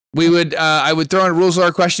 Yeah. We would. I would throw in a rules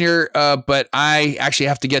lawyer question here, but I actually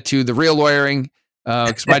have to get to the real lawyering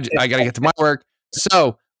because I got to get to my work.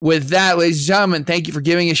 So with that, ladies and gentlemen, thank you for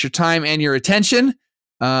giving us your time and your attention.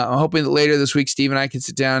 I'm hoping that later this week, Steve and I can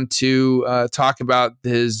sit down to talk about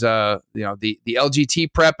his, the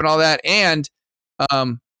LGT prep and all that. And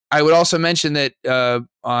I would also mention that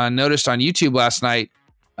noticed on YouTube last night,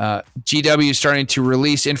 GW is starting to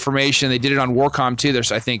release information. They did it on Warcom too.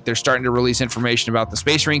 I think they're starting to release information about the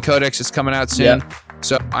Space Marine Codex that's coming out soon. Yeah.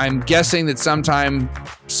 So I'm guessing that sometime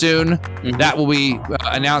soon that will be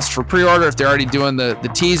announced for pre-order. If they're already doing the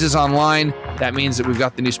teases online, that means that we've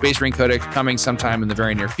got the new Space Marine Codex coming sometime in the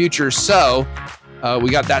very near future. So we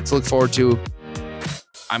got that to look forward to.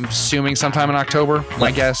 I'm assuming sometime in October, my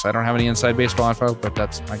guess. I don't have any inside baseball info, but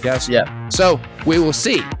that's my guess. Yeah. So we will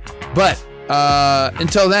see. But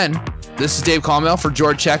until then, this is Dave Colmell for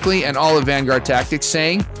Jord Checkley and all of Vanguard Tactics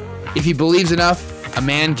saying, if he believes enough, a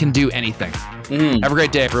man can do anything. Have a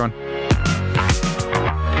great day, everyone.